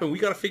going to happen. We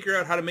got to figure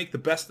out how to make the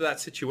best of that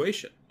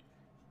situation.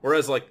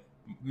 Whereas, like,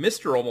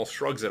 Mr. almost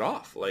shrugs it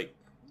off. Like,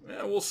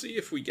 we'll see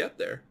if we get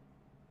there.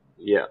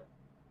 Yeah.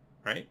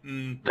 right?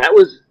 And That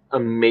was a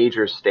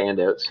major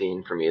standout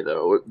scene for me,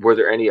 though. Were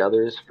there any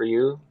others for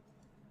you?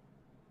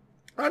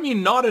 I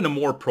mean, not in a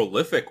more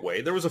prolific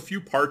way. There was a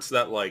few parts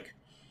that, like,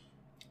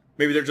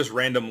 maybe they're just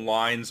random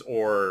lines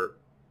or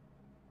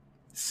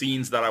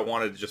scenes that I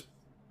wanted to just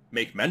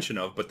make mention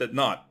of, but that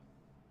not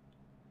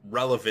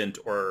relevant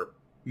or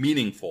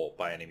meaningful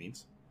by any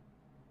means.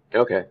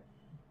 Okay.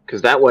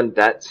 Because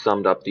that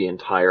summed up the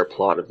entire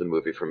plot of the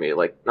movie for me.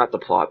 Like, not the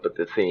plot, but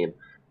the theme,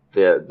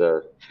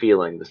 the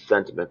feeling, the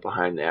sentiment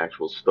behind the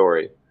actual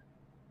story.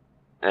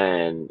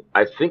 And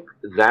I think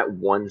that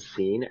one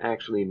scene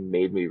actually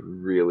made me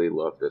really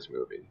love this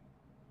movie.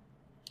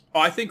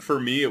 I think for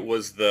me it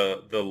was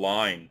the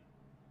line,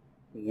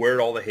 where'd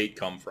all the hate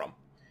come from?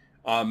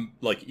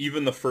 Like,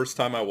 even the first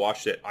time I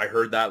watched it, I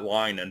heard that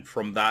line, and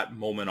from that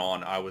moment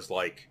on, I was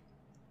like,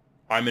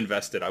 I'm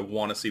invested. I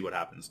want to see what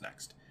happens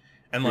next.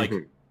 And, like,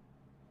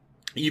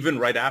 even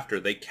right after,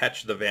 they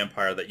catch the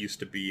vampire that used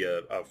to be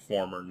a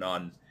former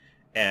nun,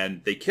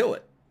 and they kill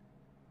it.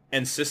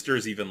 And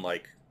Sister's even,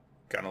 like,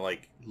 kind of,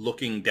 like,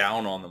 looking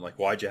down on them, like,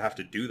 why'd you have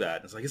to do that?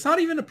 And it's like, it's not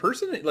even a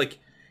person. Like,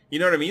 you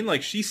know what I mean?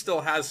 Like, she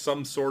still has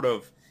some sort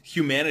of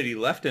humanity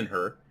left in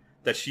her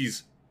that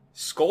she's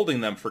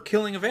scolding them for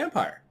killing a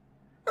vampire.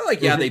 They're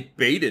like, yeah, they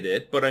baited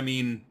it, but I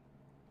mean,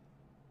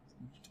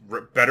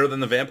 better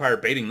than the vampire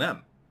baiting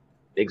them.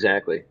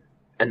 Exactly.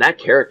 And that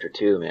character,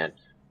 too, man.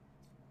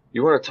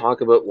 You want to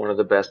talk about one of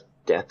the best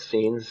death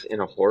scenes in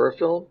a horror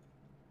film?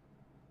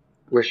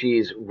 Where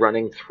she's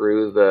running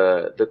through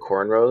the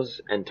cornrows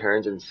and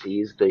turns and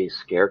sees the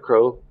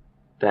scarecrow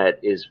that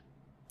is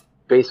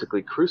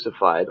basically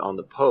crucified on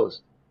the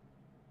post,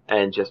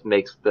 and just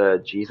makes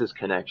the Jesus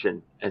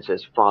connection and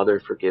says, "Father,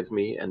 forgive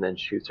me," and then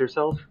shoots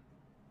herself.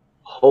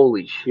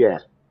 Holy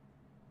shit.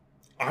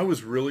 I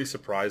was really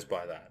surprised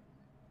by that.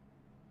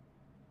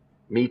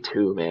 Me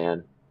too,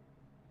 man.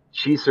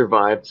 She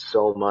survived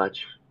so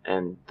much,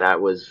 and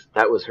that was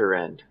her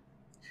end.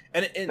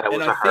 And that was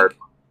and a hard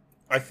one.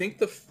 I think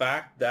the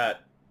fact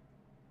that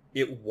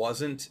it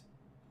wasn't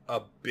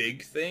a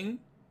big thing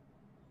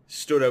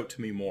stood out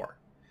to me more.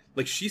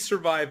 Like, she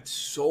survived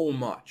so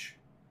much,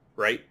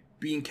 right?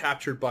 Being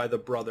captured by the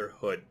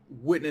Brotherhood,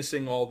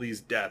 witnessing all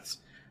these deaths,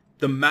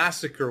 the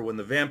massacre when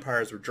the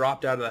vampires were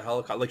dropped out of the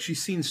helicopter. Like,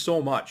 she's seen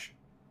so much.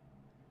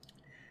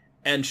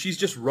 And she's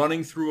just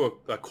running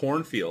through a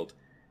cornfield,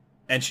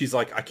 and she's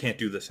like, I can't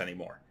do this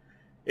anymore.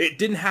 It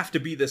didn't have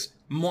to be this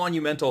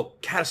monumental,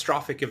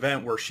 catastrophic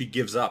event where she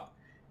gives up.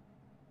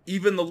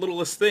 Even the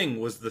littlest thing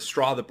was the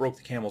straw that broke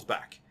the camel's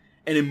back.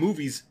 And in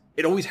movies,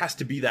 it always has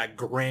to be that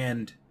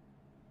grand,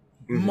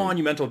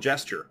 monumental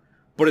gesture.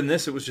 But in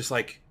this, it was just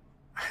like,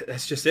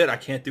 that's just it. I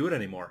can't do it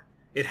anymore.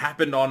 It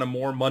happened on a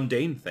more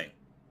mundane thing.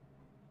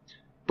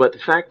 But the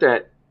fact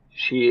that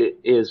she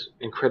is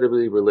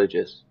incredibly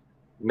religious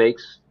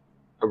makes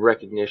a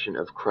recognition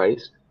of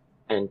Christ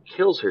and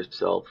kills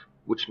herself,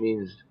 which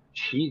means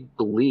she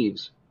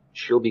believes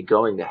she'll be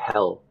going to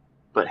hell,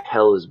 but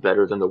hell is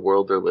better than the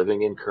world they're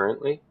living in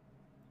currently,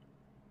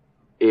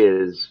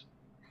 is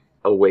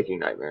a waking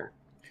nightmare.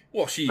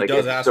 Well, she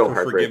does ask for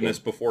forgiveness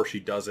before she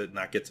does it, and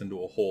that gets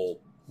into a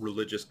whole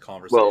religious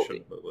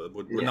conversation.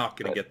 We're not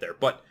going to get there.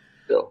 But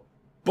still.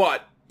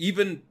 But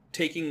even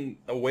taking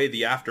away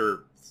the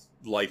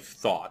afterlife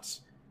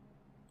thoughts,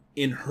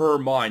 in her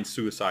mind,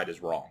 suicide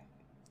is wrong.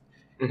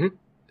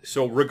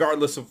 So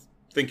regardless of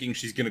thinking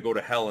she's going to go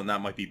to hell and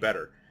that might be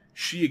better,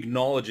 she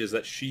acknowledges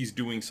that she's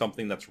doing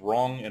something that's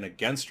wrong and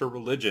against her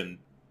religion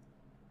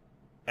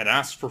and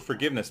asks for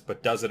forgiveness,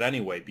 but does it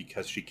anyway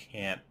because she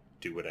can't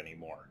do it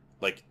anymore.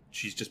 Like,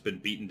 she's just been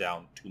beaten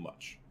down too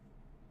much.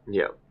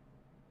 Yeah.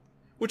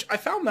 Which I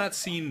found that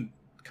scene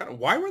kind of...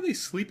 Why were they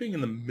sleeping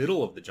in the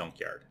middle of the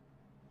junkyard?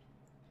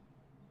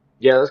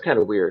 Yeah, that's kind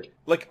of weird.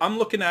 Like, I'm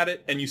looking at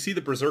it, and you see the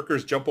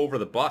berserkers jump over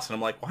the bus, and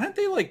I'm like, why don't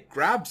they, like,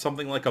 grab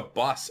something like a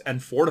bus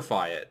and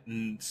fortify it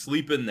and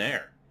sleep in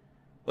there?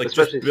 Like,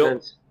 especially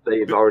since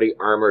they've already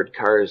armored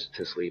cars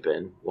to sleep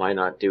in. Why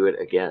not do it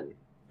again?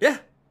 Yeah.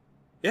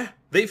 Yeah.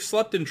 They've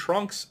slept in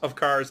trunks of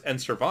cars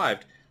and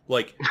survived.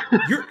 Like,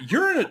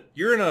 you're in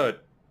a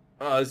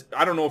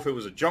I don't know if it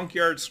was a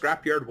junkyard,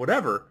 scrapyard,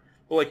 whatever,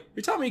 but, like,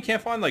 you're telling me you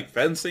can't find, like,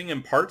 fencing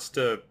and parts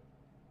to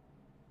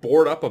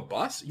board up a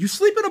bus? You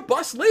sleep in a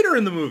bus later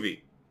in the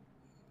movie.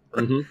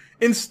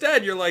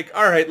 Instead, you're like,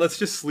 all right, let's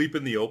just sleep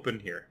in the open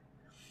here.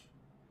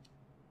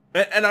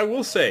 And I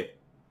will say,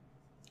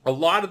 a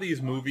lot of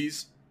these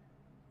movies,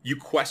 you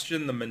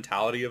question the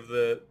mentality of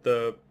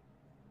the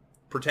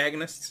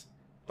protagonists.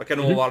 Like, I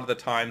know a lot of the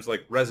times,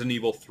 like Resident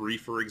Evil 3,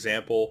 for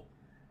example,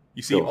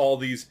 you see all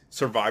these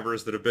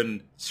survivors that have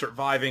been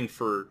surviving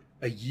for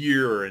a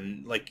year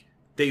and, like,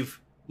 they've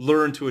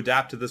learned to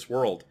adapt to this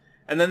world.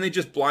 And then they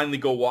just blindly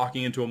go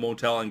walking into a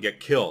motel and get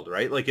killed,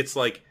 right? Like, it's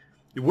like,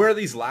 where are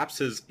these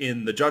lapses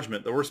in the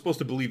judgment that we're supposed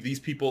to believe these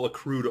people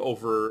accrued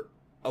over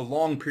a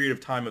long period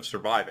of time of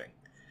surviving?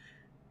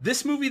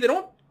 This movie, they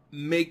don't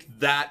make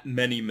that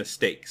many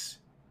mistakes,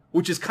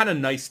 which is kind of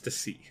nice to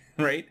see,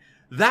 right?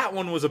 That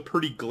one was a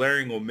pretty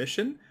glaring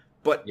omission,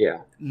 but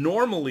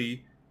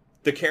normally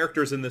the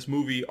characters in this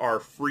movie are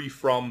free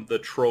from the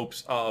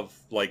tropes of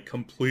like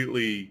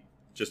completely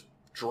just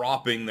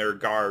dropping their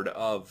guard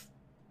of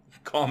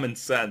common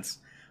sense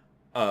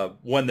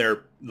when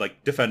they're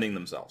like defending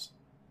themselves.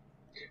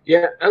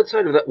 Yeah,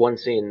 outside of that one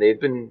scene,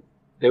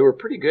 they were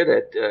pretty good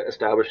at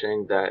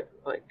establishing that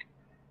like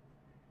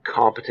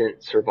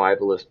competent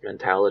survivalist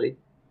mentality.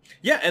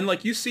 Yeah, and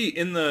like you see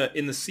in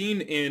the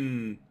scene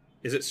in,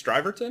 is it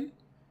Striverton?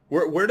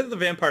 Where did the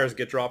vampires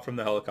get dropped from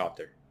the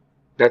helicopter?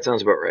 That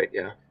sounds about right,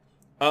 yeah.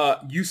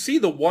 You see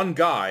the one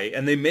guy,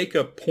 and they make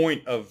a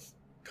point of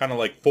kind of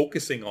like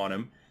focusing on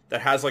him,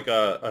 that has like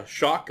a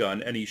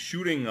shotgun, and he's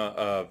shooting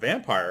a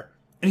vampire,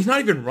 and he's not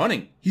even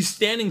running. He's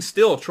standing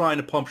still trying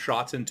to pump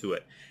shots into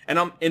it.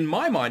 And in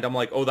my mind, I'm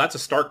like, oh, that's a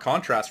stark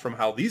contrast from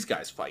how these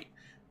guys fight.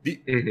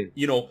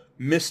 You know,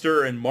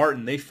 Mr. and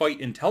Martin, they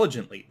fight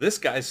intelligently. This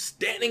guy's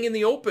standing in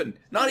the open,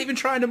 not even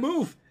trying to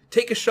move.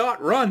 Take a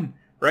shot, run,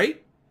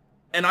 right?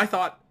 And I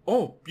thought,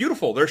 oh,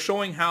 beautiful. They're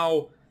showing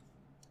how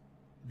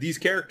these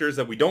characters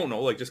that we don't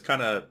know, like just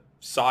kind of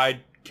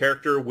side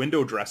character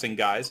window dressing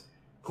guys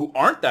who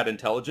aren't that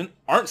intelligent,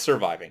 aren't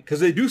surviving because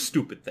they do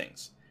stupid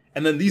things.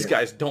 And then these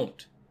guys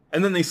don't.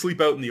 And then they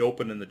sleep out in the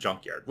open in the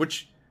junkyard,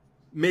 which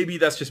maybe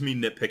that's just me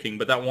nitpicking,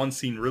 but that one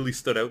scene really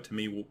stood out to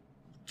me.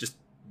 Just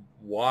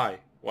why?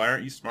 Why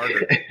aren't you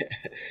smarter?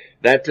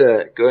 That,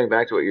 going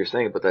back to what you're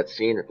saying about that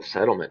scene at the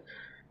settlement,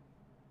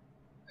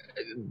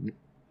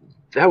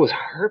 that was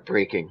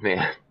heartbreaking,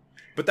 man.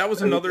 But that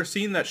was another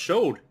scene that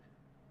showed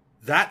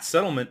that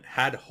settlement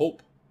had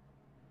hope.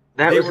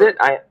 That was it.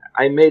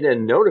 I made a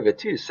note of it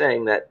too,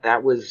 saying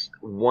that was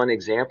one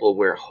example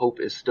where hope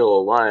is still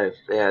alive.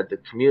 They had the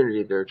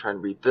community they were trying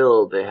to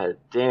rebuild. They had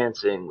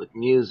dancing with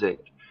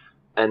music,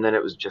 and then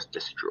it was just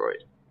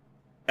destroyed.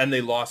 And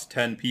they lost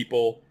 10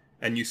 people,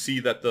 and you see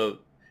that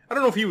I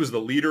don't know if he was the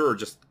leader or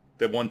just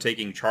the one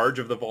taking charge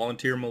of the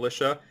volunteer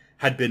militia,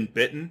 had been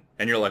bitten,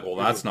 and you're like, well,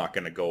 that's not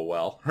going to go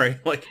well,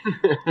 right? Like,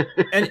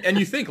 and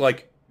you think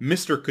like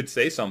Mr. could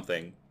say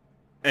something,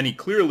 and he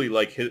clearly,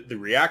 like, the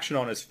reaction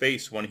on his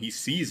face when he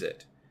sees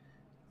it,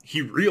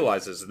 he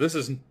realizes this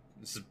is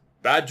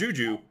bad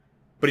juju,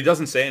 but he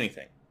doesn't say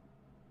anything.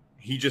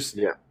 He just,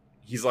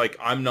 he's like,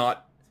 I'm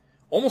not,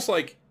 almost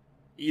like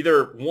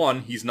either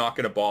one, he's not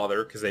going to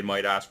bother because they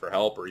might ask for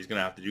help, or he's going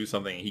to have to do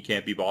something and he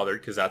can't be bothered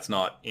because that's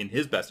not in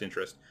his best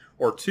interest.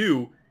 Or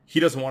two, he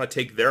doesn't want to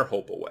take their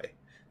hope away.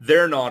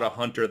 They're not a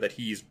hunter that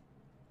he's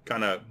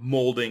kind of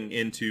molding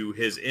into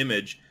his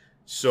image.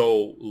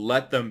 So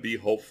let them be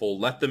hopeful.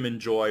 Let them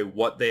enjoy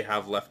what they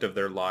have left of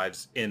their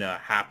lives in a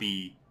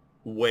happy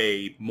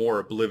way, more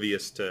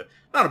oblivious to,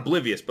 not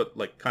oblivious, but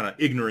like kind of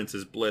ignorance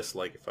is bliss,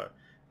 like if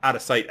out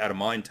of sight, out of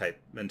mind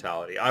type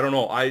mentality. I don't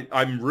know.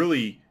 I'm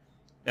really,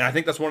 and I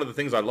think that's one of the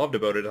things I loved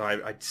about it.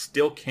 I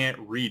still can't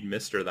read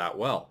Mr. that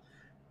well.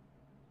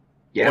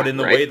 Yeah, but in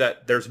the way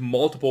that there's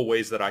multiple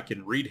ways that I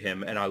can read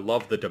him, and I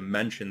love the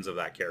dimensions of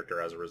that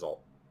character as a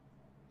result.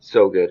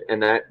 So good.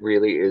 And that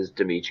really is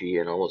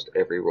Demichi in almost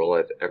every role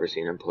I've ever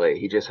seen him play.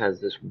 He just has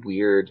this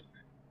weird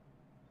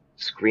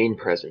screen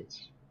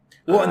presence.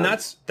 Well, and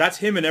that's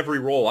him in every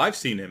role I've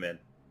seen him in,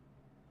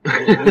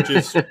 which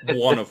is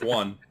one of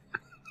one.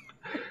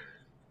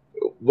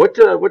 What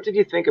did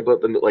you think about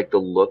the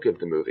look of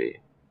the movie?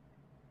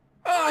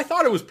 I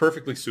thought it was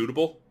perfectly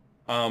suitable.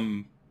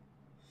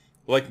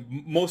 Like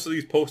most of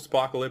these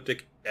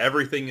post-apocalyptic,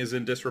 everything is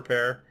in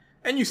disrepair,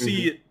 and you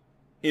see it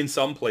in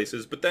some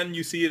places, but then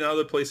you see it in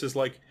other places,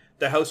 like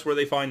the house where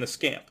they find the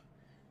scamp,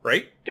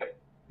 right? Yep.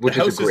 Which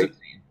is a great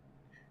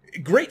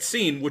scene. Great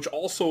scene, which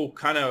also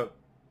kind of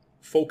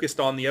focused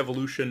on the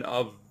evolution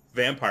of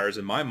vampires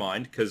in my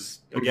mind, because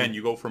again,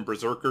 you go from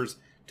berserkers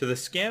to the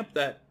scamp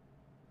that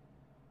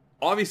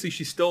obviously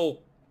she's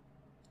still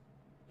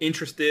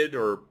interested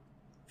or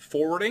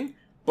forwarding,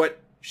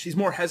 but she's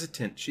more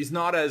hesitant. She's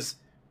not as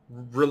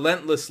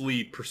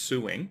relentlessly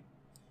pursuing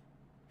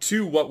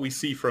to what we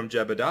see from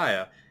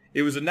Jebediah.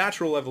 It was a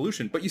natural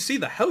evolution, but you see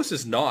the house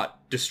is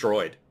not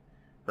destroyed,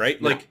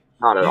 right? No, like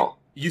not at all.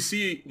 You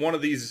see one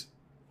of these,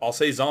 I'll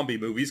say zombie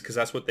movies, because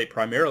that's what they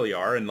primarily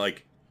are, and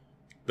like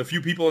the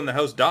few people in the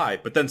house die,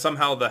 but then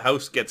somehow the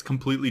house gets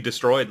completely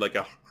destroyed, like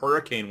a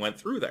hurricane went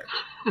through there.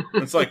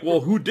 It's like,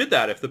 well, who did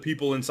that if the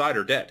people inside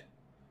are dead,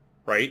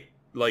 right?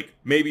 Like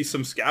maybe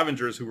some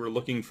scavengers who were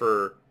looking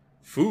for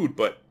food,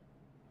 but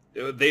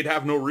they'd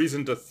have no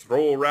reason to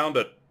throw around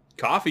a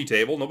coffee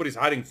table. Nobody's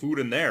hiding food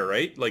in there,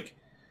 right? Like,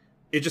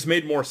 it just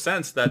made more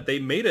sense that they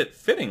made it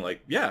fitting.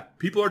 Like, yeah,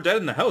 people are dead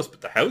in the house,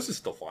 but the house is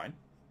still fine.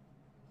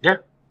 Yeah.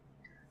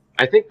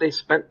 I think they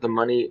spent the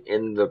money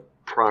in the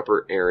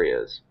proper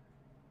areas,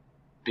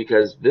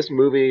 because this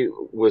movie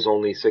was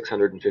only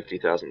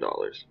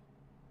 $650,000.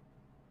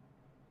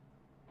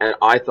 And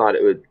I thought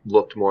it would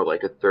look more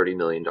like a $30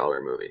 million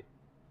movie.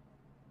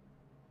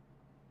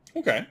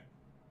 Okay.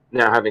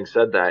 Now, having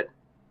said that,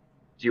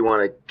 do you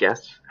want to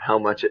guess how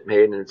much it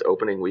made in its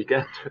opening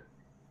weekend?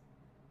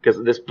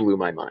 Because this blew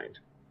my mind.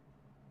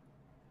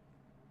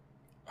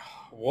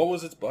 What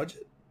was its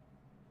budget?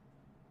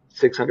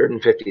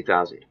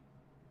 $650,000.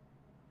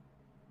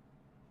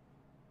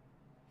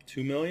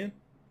 2 million?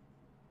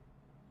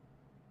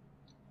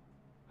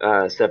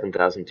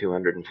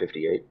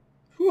 7,258.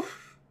 Whew.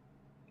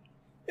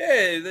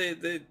 Hey,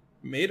 they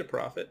made a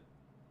profit.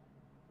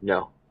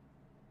 No,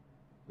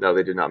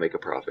 they did not make a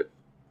profit.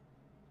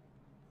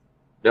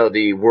 No,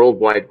 the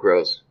worldwide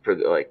gross for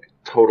the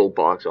total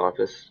box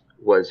office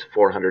was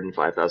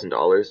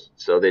 $405,000.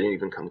 So they didn't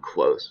even come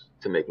close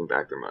to making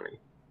back their money.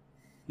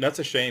 That's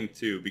a shame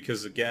too,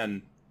 because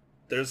again,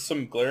 there's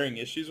some glaring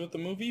issues with the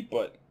movie,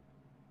 but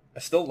I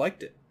still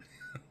liked it.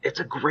 It's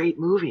a great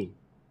movie.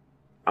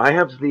 I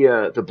have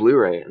the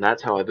Blu-ray, and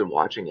that's how I've been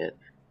watching it.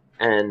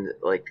 And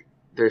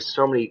there's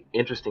so many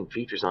interesting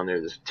features on there.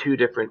 There's 2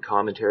 different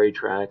commentary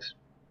tracks,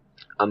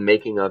 a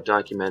making of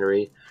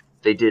documentary.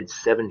 They did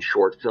 7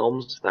 short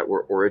films that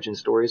were origin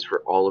stories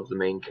for all of the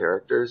main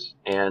characters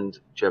and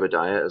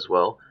Jebediah as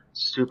well.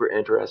 Super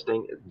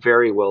interesting,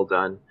 very well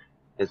done.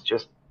 It's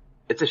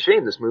a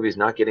shame this movie's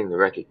not getting the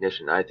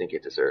recognition I think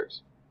it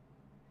deserves.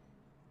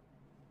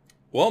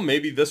 Well,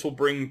 maybe this will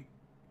bring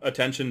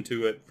attention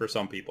to it for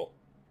some people.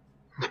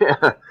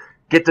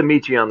 Get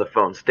Dimitri on the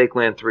phone.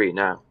 Stakeland 3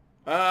 now.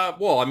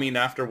 Well, I mean,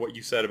 after what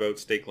you said about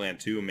Stakeland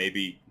 2,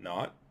 maybe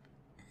not.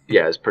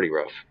 Yeah, it's pretty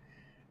rough.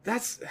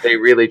 That's... They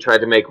really tried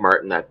to make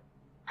Martin that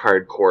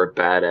hardcore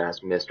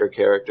badass Mr.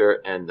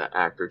 character, and the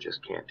actor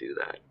just can't do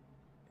that.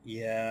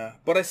 Yeah,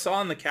 but I saw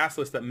on the cast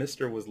list that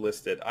Mr. was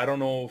listed. I don't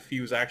know if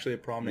he was actually a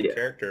prominent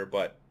character,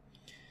 but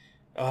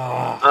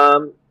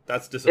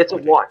that's disappointing. It's a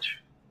watch,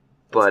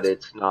 but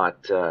it's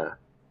not.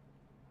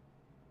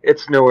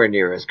 It's nowhere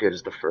near as good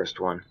as the first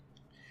one.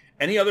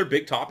 Any other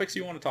big topics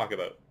you want to talk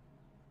about?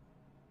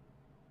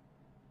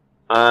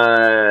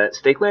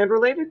 Stakeland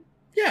related?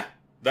 Yeah,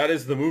 that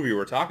is the movie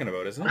we're talking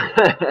about, isn't it?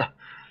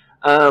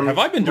 Have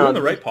I been doing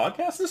the right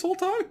podcast this whole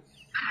time?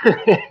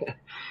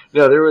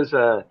 No, there was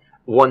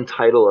one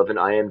title of an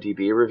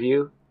IMDb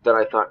review that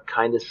I thought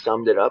kind of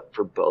summed it up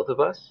for both of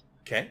us.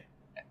 Okay.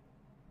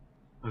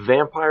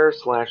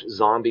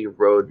 Vampire/zombie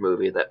road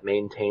movie that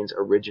maintains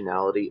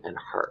originality and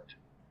heart.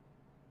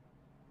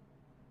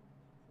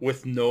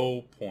 With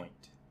no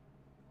point.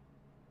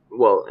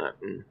 Well,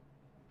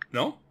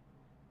 no?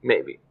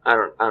 Maybe. I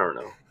don't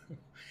know.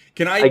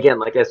 Can I... Again,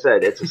 like I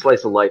said, it's a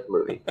slice of life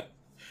movie.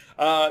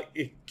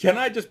 Can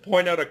I just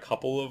point out a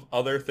couple of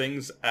other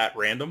things at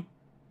random?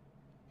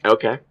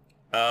 Okay.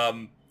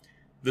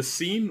 The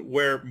scene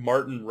where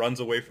Martin runs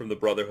away from the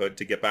Brotherhood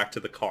to get back to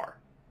the car,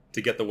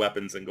 to get the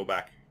weapons and go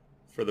back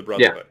for the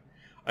Brotherhood. Yeah.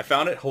 I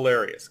found it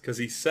hilarious because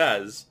he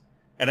says,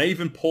 and I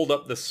even pulled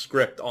up the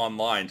script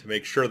online to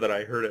make sure that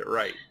I heard it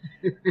right.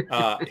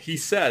 He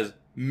says,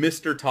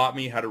 "Mr. taught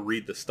me how to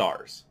read the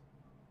stars."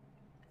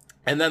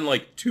 And then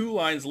 2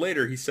 lines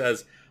later, he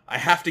says, "I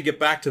have to get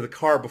back to the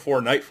car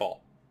before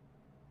nightfall."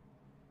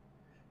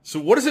 So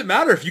what does it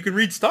matter if you can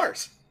read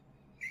stars?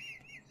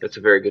 That's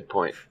a very good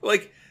point.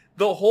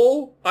 The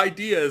whole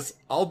idea is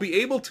I'll be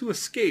able to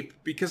escape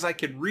because I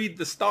can read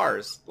the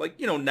stars.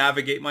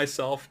 Navigate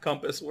myself,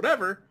 compass,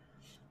 whatever.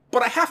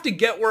 But I have to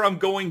get where I'm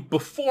going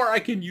before I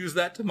can use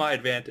that to my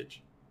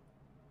advantage.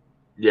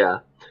 Yeah.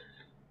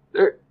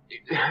 There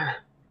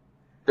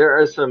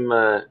are some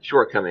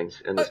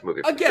shortcomings in this movie.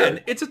 Again,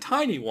 sure. It's a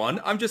tiny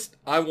one.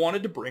 I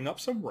wanted to bring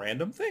up some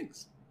random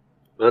things.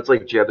 Well, that's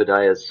like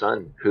Jebediah's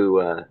son, who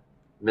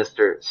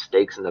Mr.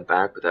 stakes in the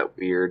back with that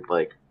weird,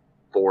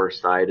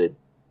 4-sided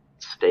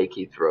stake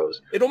he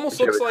throws. It almost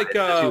looks like... He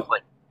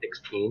was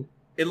 16.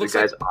 It looks the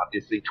guy's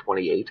obviously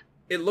 28.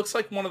 It looks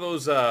like one of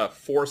those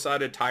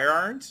 4-sided tire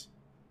irons.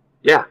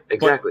 Yeah,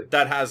 exactly. But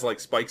that has,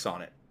 spikes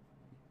on it.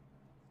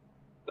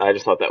 I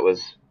just thought that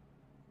was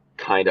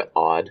kind of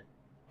odd.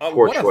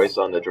 Poor choice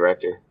on the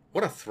director.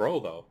 What a throw,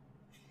 though.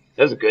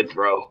 That was a good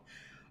throw.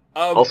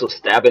 Also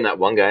stabbing that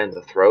one guy in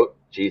the throat.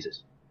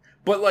 Jesus.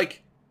 But,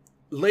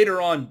 later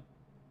on,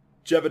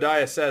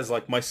 Jebediah says,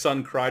 my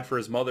son cried for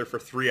his mother for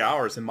 3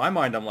 hours. In my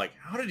mind, I'm like,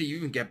 how did he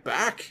even get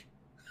back?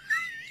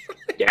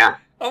 Yeah.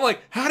 I'm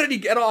like, how did he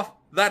get off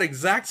that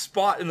exact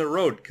spot in the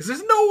road? Because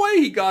there's no way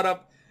he got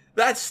up.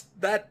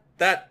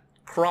 That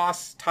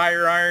cross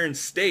tire iron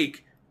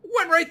stake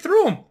went right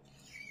through him.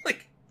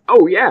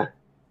 Oh, yeah.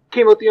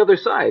 Came out the other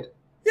side.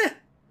 Yeah.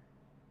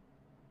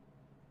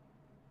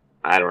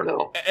 I don't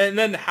know. And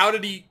then how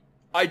did he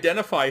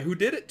identify who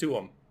did it to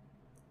him?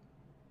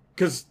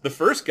 Because the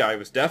first guy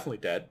was definitely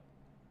dead.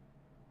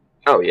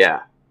 Oh,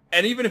 yeah.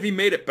 And even if he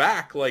made it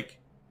back,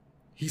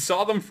 he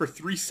saw them for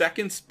 3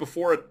 seconds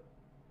before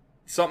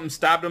something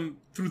stabbed him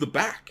through the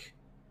back.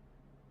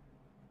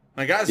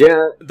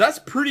 That's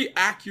pretty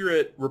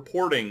accurate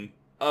reporting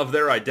of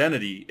their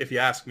identity, if you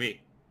ask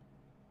me.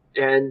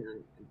 And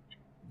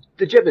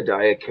the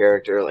Jebediah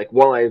character,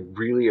 while I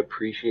really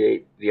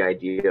appreciate the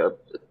idea of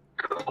the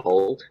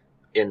cult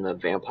in the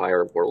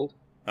vampire world,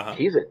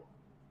 he's a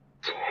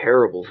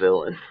terrible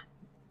villain.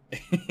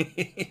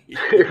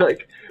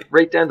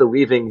 Right down to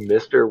leaving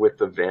Mr. with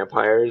the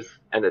vampires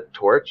and a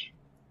torch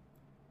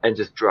and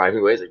just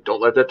driving away. He's like,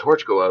 don't let that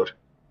torch go out.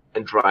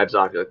 And drives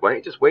off. You're like, why don't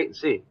you just wait and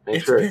see?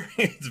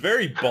 It's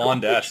very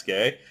Bond-esque,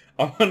 eh?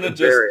 I'm going to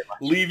just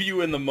leave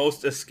you in the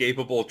most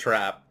escapable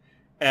trap.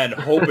 and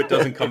hope it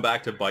doesn't come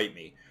back to bite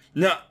me.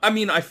 Now, I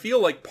mean, I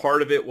feel like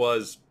part of it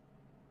was,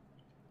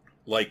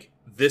 like,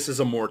 this is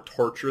a more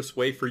torturous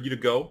way for you to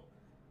go,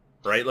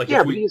 right? Like,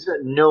 yeah, but he's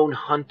a known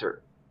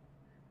hunter.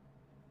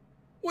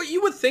 Well,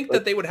 you would think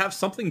that they would have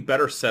something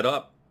better set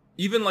up.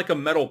 Even like a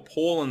metal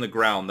pole in the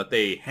ground that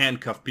they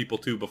handcuff people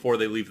to before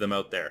they leave them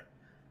out there.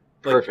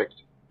 Like,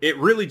 Perfect. It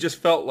really just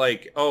felt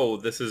like, oh,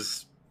 this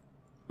is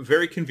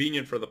very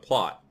convenient for the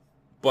plot.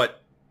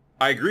 But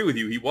I agree with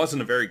you, he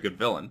wasn't a very good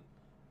villain.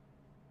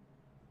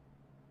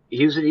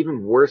 He was an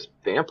even worse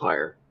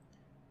vampire.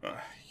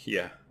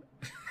 Yeah.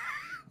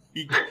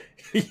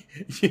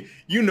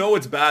 You know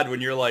it's bad when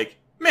you're like,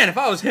 man, if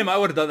I was him, I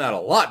would have done that a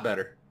lot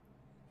better.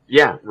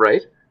 Yeah,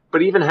 right?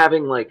 But even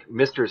having, like,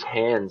 Mister's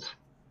hands,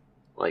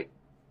 like,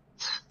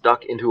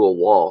 stuck into a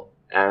wall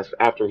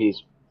after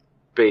he's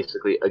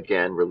basically,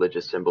 again,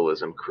 religious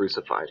symbolism,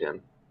 crucified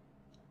him.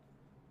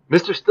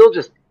 Mister still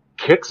just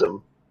kicks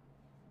him.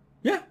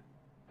 Yeah.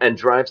 And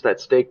drives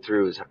that stake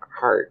through his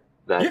heart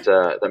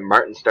that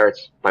Martin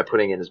starts by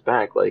putting in his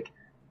back. Like,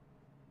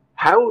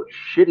 how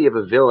shitty of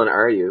a villain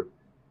are you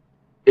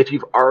if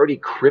you've already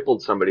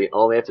crippled somebody,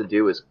 all they have to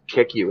do is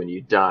kick you and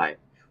you die?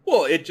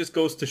 Well, it just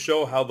goes to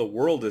show how the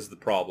world is the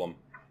problem.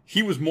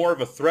 He was more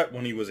of a threat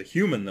when he was a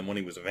human than when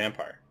he was a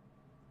vampire.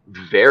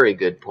 Very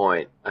good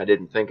point. I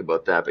didn't think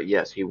about that, but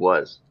yes, he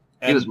was.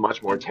 He was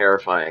much more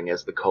terrifying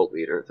as the cult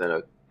leader than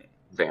a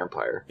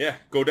vampire. Yeah,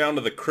 go down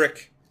to the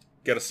crick,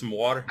 get us some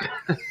water.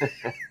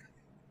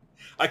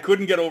 I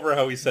couldn't get over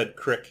how he said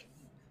crick.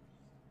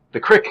 The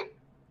crick.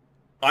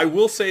 I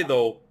will say,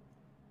 though,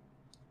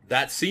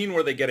 that scene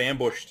where they get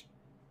ambushed,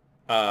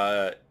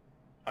 I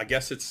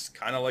guess it's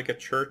kind of like a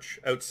church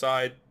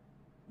outside,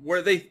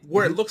 where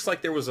it looks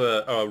like there was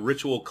a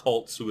ritual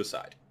cult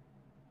suicide.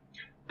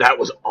 That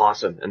was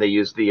awesome, and they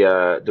used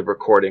the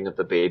recording of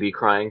the baby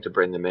crying to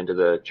bring them into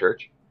the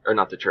church, or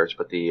not the church,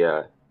 but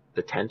the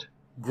tent.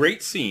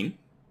 Great scene,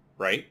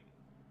 right?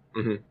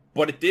 Mm-hmm.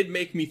 But it did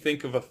make me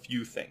think of a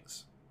few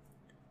things.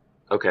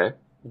 Okay.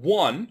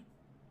 One,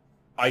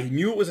 I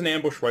knew it was an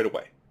ambush right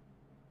away.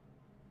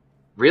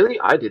 Really?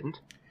 I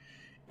didn't.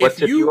 What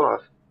tipped you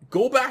off?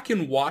 Go back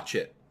and watch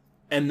it,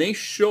 and they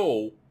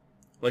show,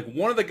 like,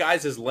 one of the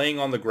guys is laying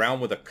on the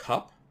ground with a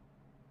cup,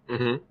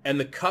 and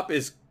the cup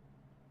is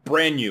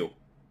brand new.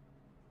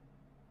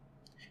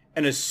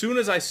 And as soon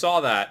as I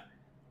saw that,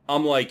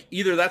 I'm like,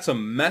 either that's a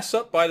mess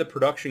up by the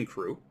production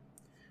crew,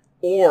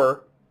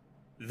 or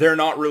they're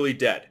not really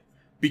dead.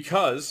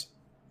 Because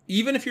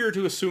even if you were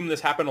to assume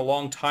this happened a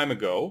long time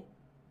ago,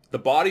 the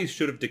bodies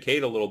should have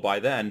decayed a little by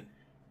then.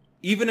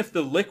 Even if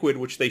the liquid,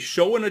 which they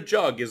show in a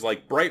jug, is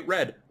like bright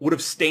red, would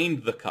have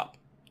stained the cup.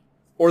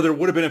 Or there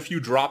would have been a few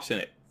drops in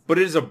it. But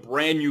it is a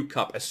brand new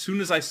cup. As soon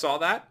as I saw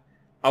that,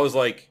 I was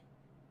like,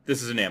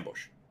 this is an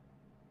ambush.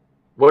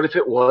 What if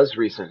it was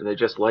recent and they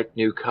just like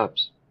new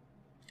cups?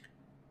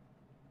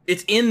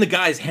 It's in the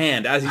guy's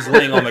hand as he's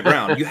laying on the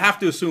ground. You have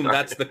to assume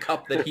that's the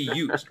cup that he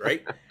used,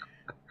 right?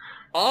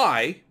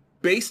 I,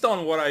 based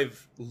on what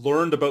I've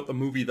learned about the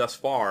movie thus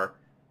far,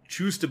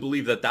 choose to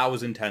believe that that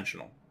was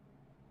intentional.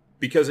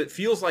 Because it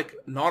feels like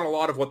not a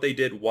lot of what they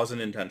did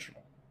wasn't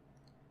intentional.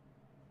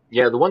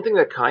 Yeah, the one thing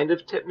that kind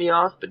of tipped me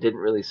off, but didn't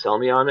really sell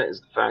me on it,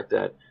 is the fact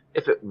that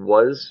if it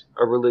was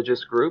a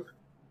religious group,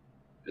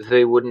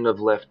 they wouldn't have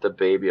left the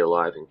baby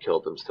alive and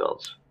killed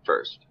themselves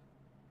first.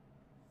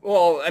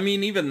 Well, I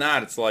mean, even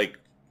that, it's like,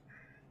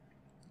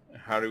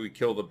 how do we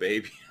kill the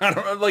baby? I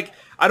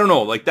don't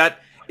know. Like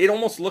that, it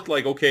almost looked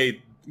like,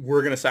 okay,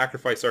 we're going to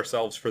sacrifice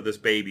ourselves for this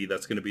baby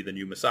that's going to be the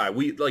new Messiah.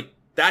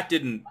 That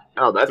didn't...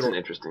 Oh, that's an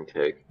interesting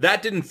take.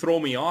 That didn't throw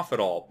me off at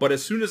all. But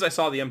as soon as I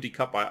saw the empty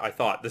cup, I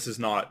thought, this is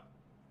not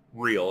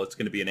real. It's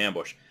going to be an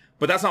ambush.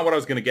 But that's not what I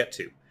was going to get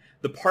to.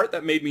 The part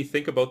that made me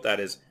think about that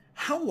is,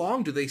 how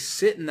long do they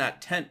sit in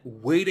that tent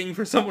waiting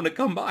for someone to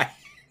come by?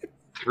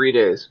 3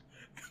 days.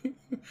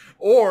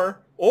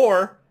 Or,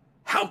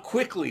 how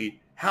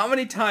quickly, how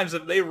many times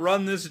have they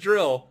run this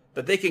drill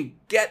that they can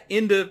get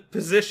into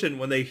position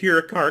when they hear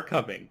a car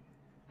coming?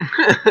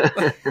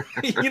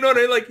 You know what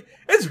I mean? Like,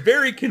 it's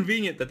very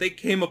convenient that they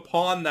came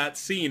upon that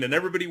scene and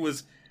everybody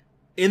was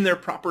in their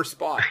proper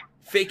spot,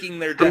 faking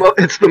their death.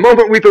 It's the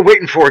moment we've been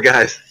waiting for,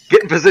 guys.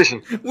 Get in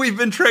position. We've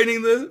been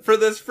training for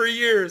this for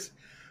years.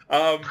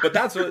 But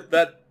that's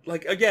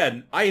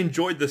again, I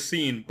enjoyed the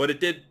scene, but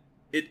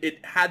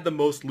it had the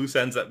most loose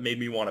ends that made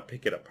me want to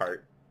pick it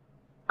apart.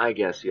 I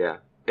guess, yeah.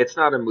 It's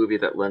not a movie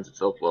that lends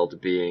itself well to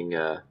being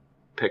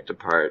picked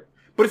apart.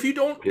 But if you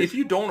don't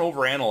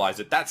overanalyze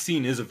it, that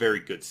scene is a very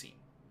good scene.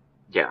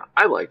 Yeah,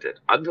 I liked it.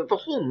 The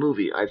whole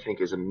movie, I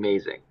think, is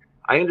amazing.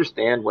 I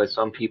understand why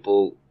some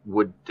people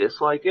would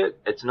dislike it.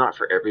 It's not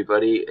for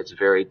everybody. It's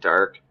very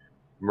dark,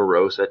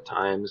 morose at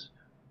times.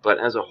 But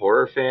as a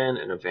horror fan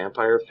and a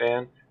vampire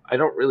fan, I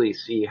don't really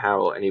see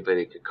how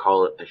anybody could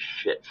call it a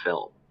shit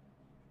film.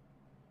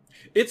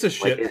 It's a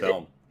shit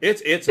film.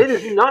 It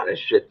is not a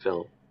shit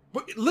film.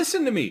 But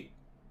listen to me.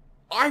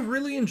 I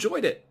really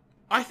enjoyed it.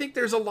 I think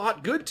there's a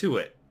lot good to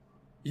it.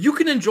 You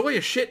can enjoy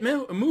a shit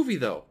movie,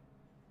 though.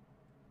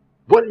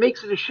 What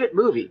makes it a shit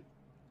movie?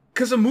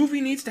 Because a movie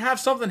needs to have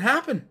something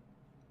happen.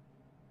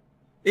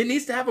 It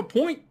needs to have a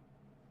point.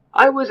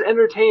 I was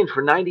entertained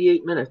for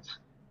 98 minutes.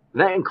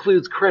 And that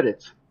includes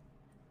credits.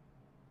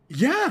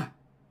 Yeah.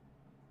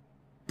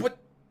 But,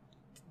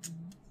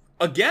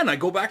 again, I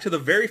go back to the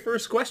very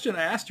first question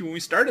I asked you when we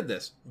started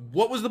this.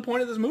 What was the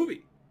point of this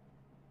movie?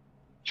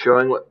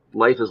 Showing what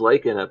life is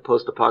like in a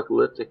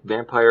post-apocalyptic,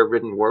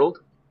 vampire-ridden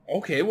world?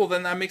 Okay, well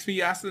then that makes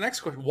me ask the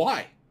next question.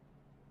 Why?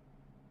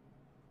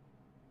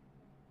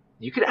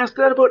 You could ask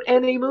that about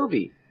any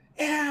movie.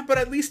 Yeah, but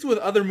at least with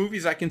other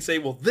movies I can say,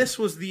 well, this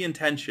was the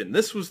intention.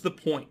 This was the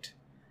point.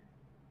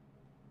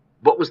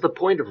 What was the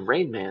point of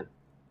Rain Man?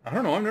 I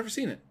don't know. I've never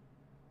seen it.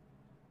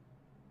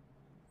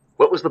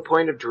 What was the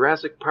point of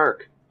Jurassic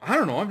Park? I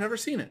don't know. I've never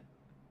seen it.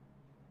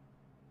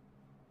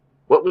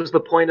 What was the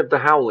point of The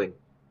Howling?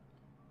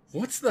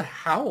 What's The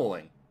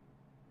Howling?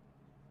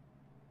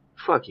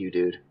 Fuck you,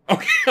 dude.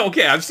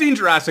 Okay. I've seen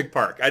Jurassic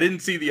Park. I didn't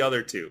see the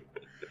other two.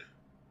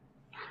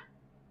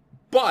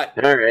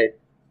 But all right,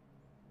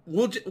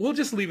 we'll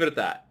just leave it at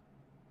that.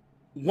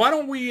 Why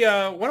don't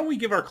we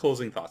give our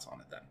closing thoughts on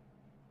it then?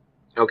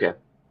 Okay.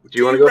 Do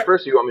you want to go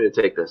first, or do you want me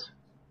to take this?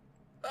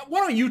 Why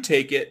don't you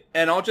take it,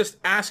 and I'll just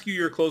ask you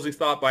your closing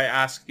thought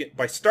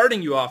by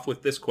starting you off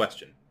with this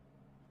question: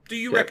 do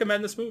you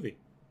recommend this movie?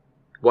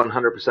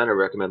 100% I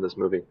recommend this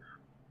movie.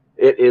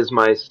 It is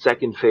my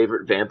second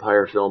favorite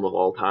vampire film of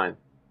all time.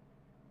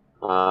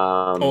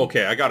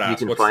 Okay, I gotta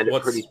ask.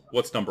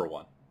 What's number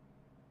one?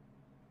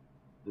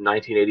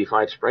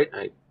 1985 Sprite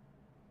Night.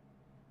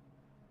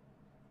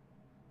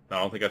 I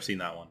don't think I've seen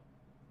that one.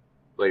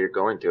 Well, you're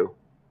going to.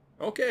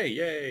 Okay,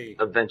 yay.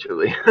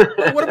 Eventually.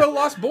 What about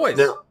Lost Boys?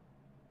 No.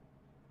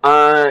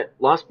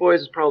 Lost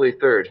Boys is probably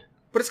third.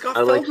 But it's got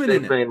I Feldman like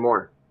in it. playing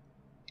more.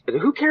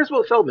 Who cares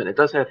about Feldman? It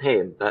does have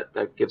Haim.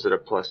 That gives it a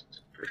plus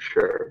for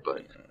sure.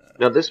 But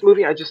now this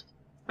movie, I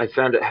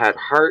found it had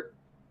heart.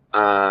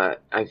 I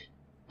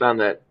found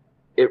that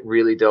it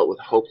really dealt with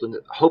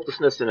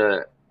hopelessness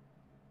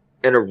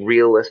in a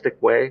realistic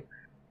way.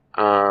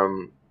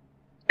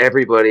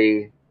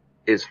 Everybody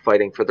is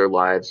fighting for their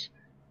lives.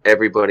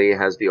 Everybody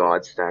has the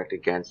odds stacked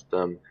against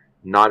them.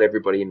 Not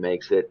everybody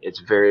makes it. It's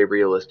very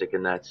realistic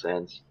in that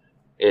sense.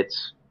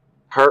 It's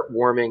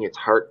heartwarming. It's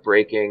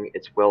heartbreaking.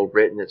 It's well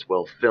written. It's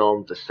well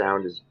filmed. The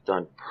sound is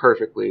done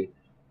perfectly.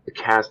 The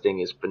casting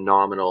is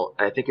phenomenal.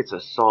 I think it's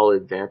a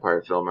solid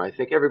vampire film. I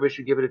think everybody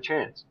should give it a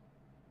chance.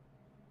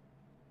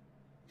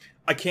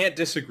 I can't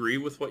disagree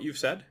with what you've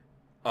said.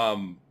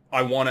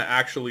 I want to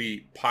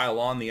actually pile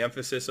on the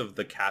emphasis of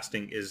the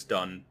casting is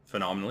done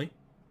phenomenally.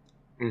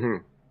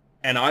 Mm-hmm.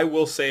 And I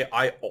will say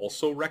I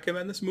also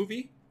recommend this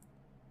movie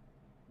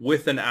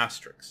with an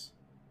asterisk.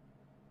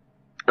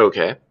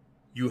 Okay.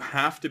 You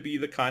have to be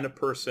the kind of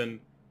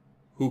person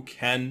who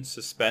can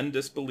suspend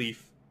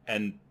disbelief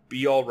and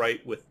be all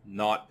right with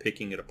not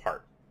picking it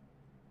apart.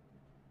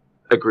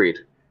 Agreed.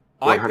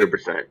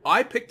 100%.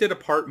 I picked it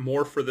apart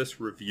more for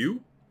this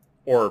review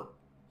or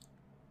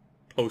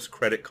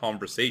post-credit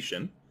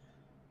conversation.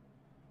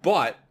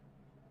 But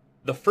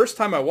the first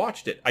time I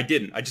watched it, I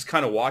didn't. I just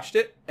kind of watched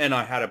it, and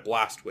I had a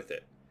blast with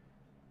it.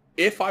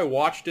 If I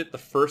watched it the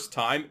first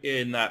time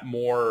in that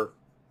more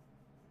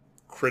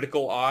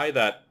critical eye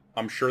that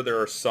I'm sure there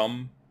are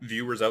some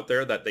viewers out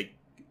there that they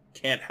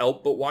can't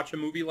help but watch a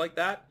movie like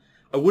that,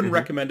 I wouldn't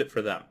recommend it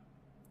for them.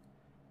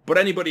 But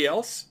anybody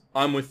else,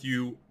 I'm with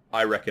you.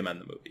 I recommend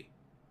the movie.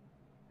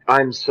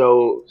 I'm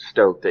so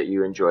stoked that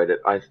you enjoyed it.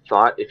 I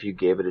thought if you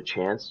gave it a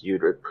chance,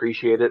 you'd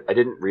appreciate it. I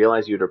didn't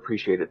realize you'd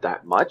appreciate it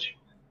that much,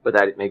 but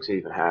that makes it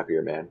even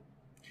happier, man.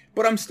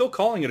 But I'm still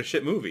calling it a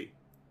shit movie.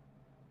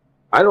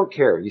 I don't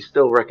care. You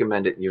still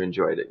recommend it and you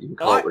enjoyed it. You can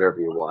call it whatever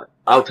you want.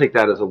 I'll take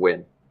that as a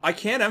win. I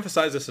can't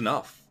emphasize this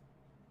enough.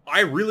 I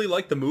really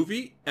like the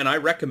movie, and I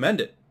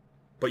recommend it.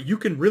 But you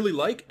can really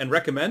like and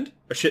recommend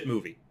a shit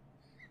movie.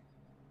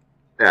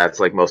 Yeah, it's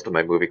like most of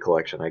my movie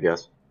collection, I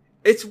guess.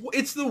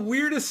 It's the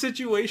weirdest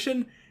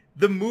situation.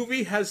 The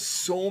movie has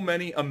so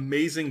many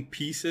amazing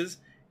pieces,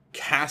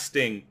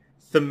 casting,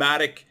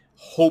 thematic,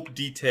 hope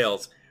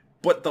details,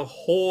 but the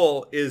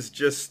whole is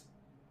just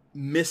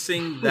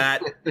missing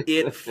that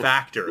it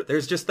factor.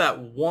 There's just that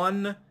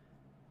one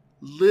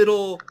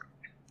little...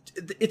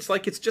 It's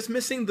like it's just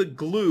missing the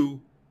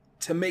glue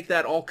to make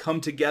that all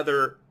come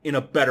together in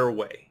a better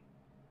way,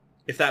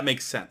 if that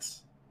makes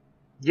sense.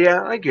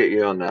 Yeah, I get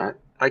you on that.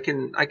 I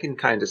can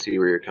kind of see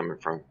where you're coming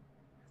from.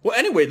 Well,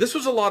 anyway, this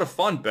was a lot of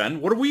fun, Ben.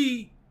 What are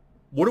we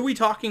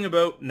talking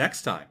about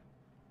next time?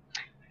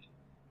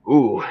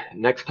 Ooh,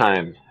 next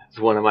time is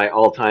one of my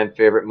all-time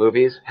favorite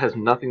movies. Has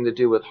nothing to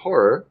do with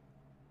horror,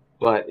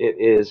 but it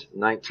is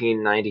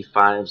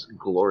 1995's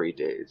Glory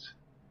Days.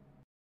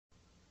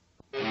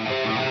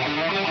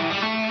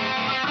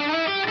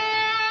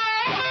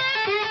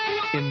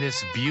 In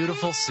this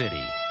beautiful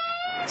city,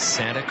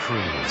 Santa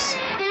Cruz,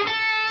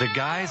 the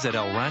guys at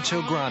El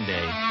Rancho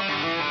Grande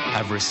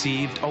have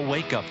received a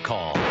wake-up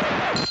call.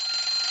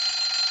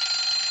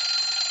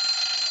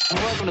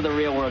 Well, Welcome to the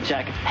real world,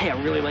 Jack. Hey,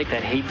 I really like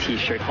that hate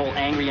t-shirt. Whole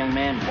angry young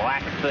man,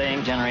 black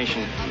thing,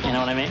 generation. You know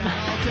what I mean?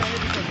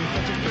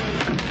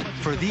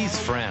 For these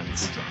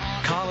friends,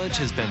 college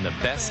has been the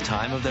best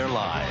time of their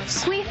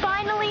lives. We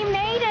finally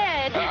made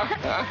it!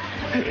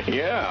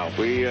 Yeah,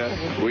 we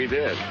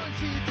did.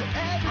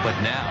 But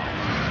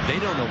now, they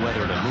don't know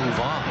whether to move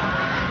on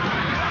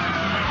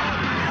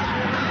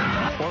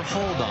or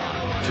hold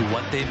on to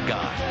what they've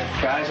got.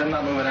 Guys, I'm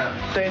not moving out.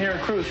 Staying here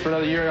and cruise for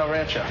another year in El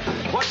Rancho.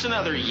 What's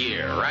another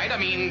year, right? I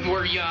mean,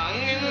 we're young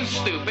and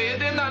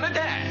stupid and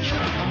unattached.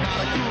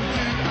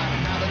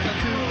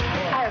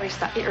 I always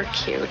thought you were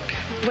cute.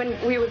 When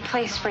we would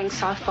play spring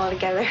softball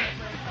together,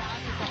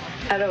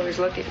 I'd always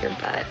look at your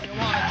butt.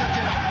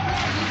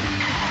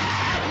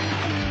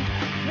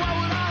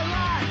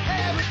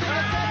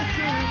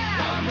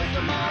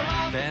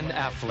 Ben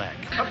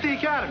Affleck. Up the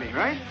academy,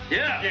 right?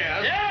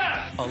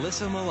 Yeah.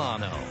 Alyssa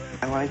Milano.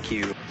 I like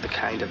you, the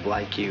kind of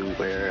like you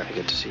where I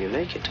get to see you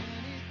naked.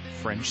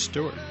 French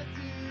Stewart.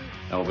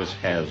 Elvis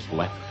has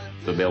left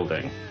the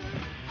building.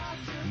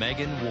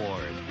 Megan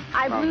Ward.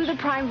 I blew the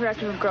prime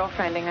directive of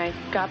Girlfriending. I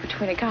got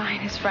between a guy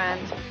and his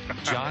friends.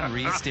 John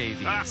Rhys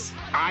Davies.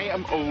 I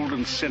am old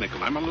and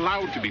cynical. I'm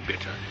allowed to be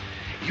bitter.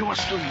 You are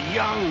still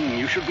young.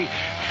 You should be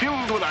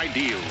filled with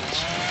ideals.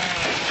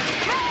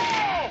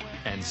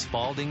 And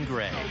Spalding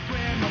Gray.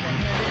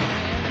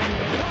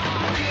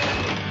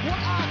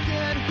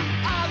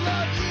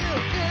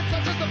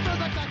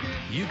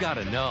 You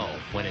gotta know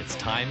when it's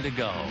time to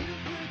go.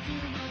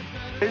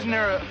 Isn't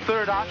there a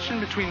third option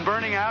between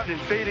burning out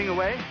and fading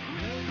away?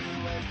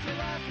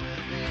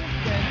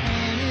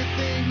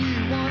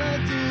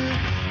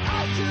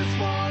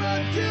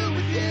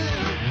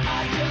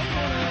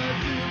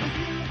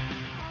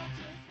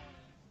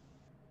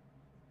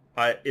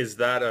 Is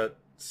that a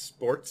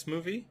sports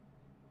movie?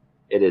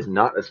 It is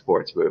not a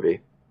sports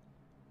movie,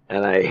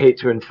 and I hate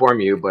to inform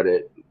you, but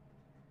it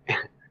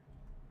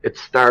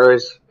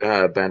stars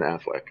Ben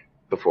Affleck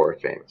before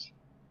famous.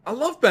 I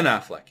love Ben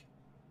Affleck.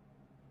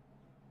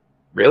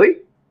 Really?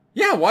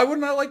 Yeah, why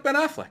wouldn't I like Ben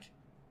Affleck?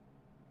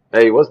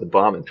 Hey, he was the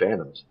bomb in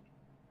Phantoms.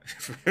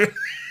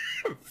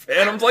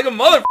 Phantoms like a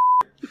mother.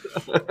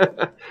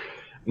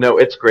 No,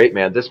 it's great,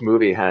 man. This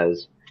movie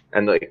has,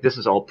 and like this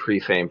is all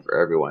pre-fame for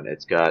everyone.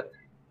 It's got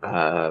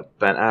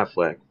Ben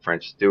Affleck,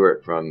 French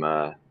Stewart from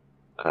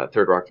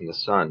Third Rock from the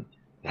Sun.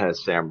 It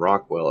has Sam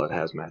Rockwell. It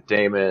has Matt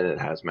Damon. It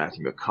has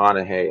Matthew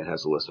McConaughey. It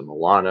has Alyssa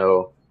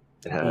Milano.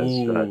 It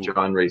has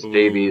John Rhys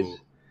Davies.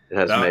 It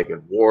has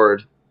Megan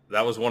Ward.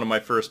 That was one of my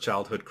first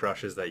childhood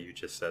crushes that you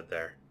just said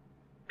there.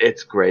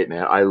 It's great,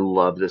 man. I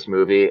love this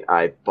movie.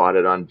 I bought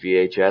it on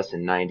VHS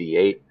in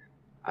 '98.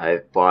 I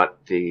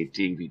bought the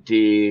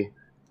DVD.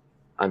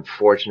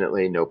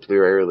 Unfortunately, no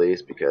Blu-ray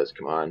release because,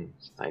 come on,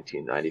 it's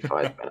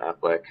 1995 Ben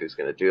Affleck. Who's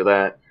going to do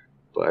that?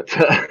 But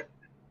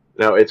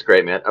no, it's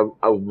great, man.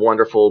 A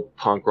wonderful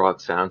punk rock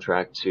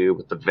soundtrack too,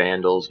 with the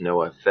Vandals,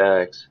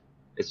 NoFX.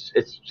 It's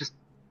just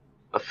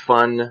a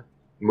fun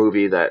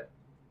movie that.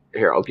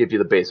 Here, I'll give you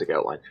the basic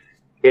outline.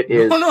 It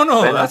is.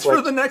 No. Ben That's Affleck.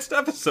 for the next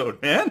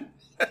episode, man.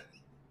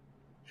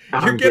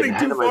 I'm You're getting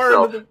ahead too of far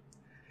myself. into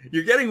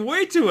You're getting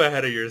way too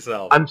ahead of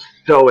yourself. I'm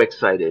so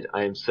excited.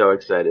 I am so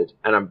excited,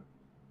 and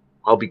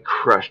I'll be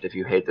crushed if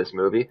you hate this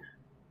movie.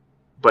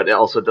 But it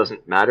also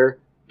doesn't matter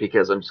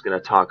because I'm just going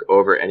to talk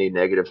over any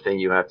negative thing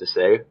you have to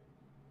say.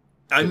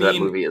 I mean, that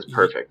movie is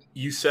perfect.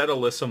 You said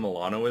Alyssa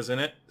Milano is in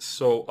it,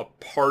 so a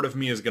part of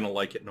me is going to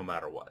like it no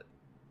matter what.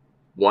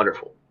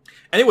 Wonderful.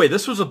 Anyway,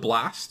 this was a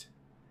blast.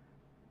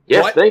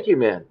 Yes, thank you,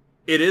 man.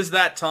 It is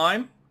that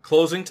time,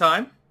 closing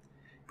time.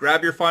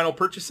 Grab your final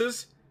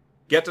purchases,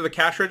 get to the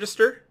cash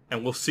register,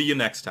 and we'll see you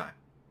next time.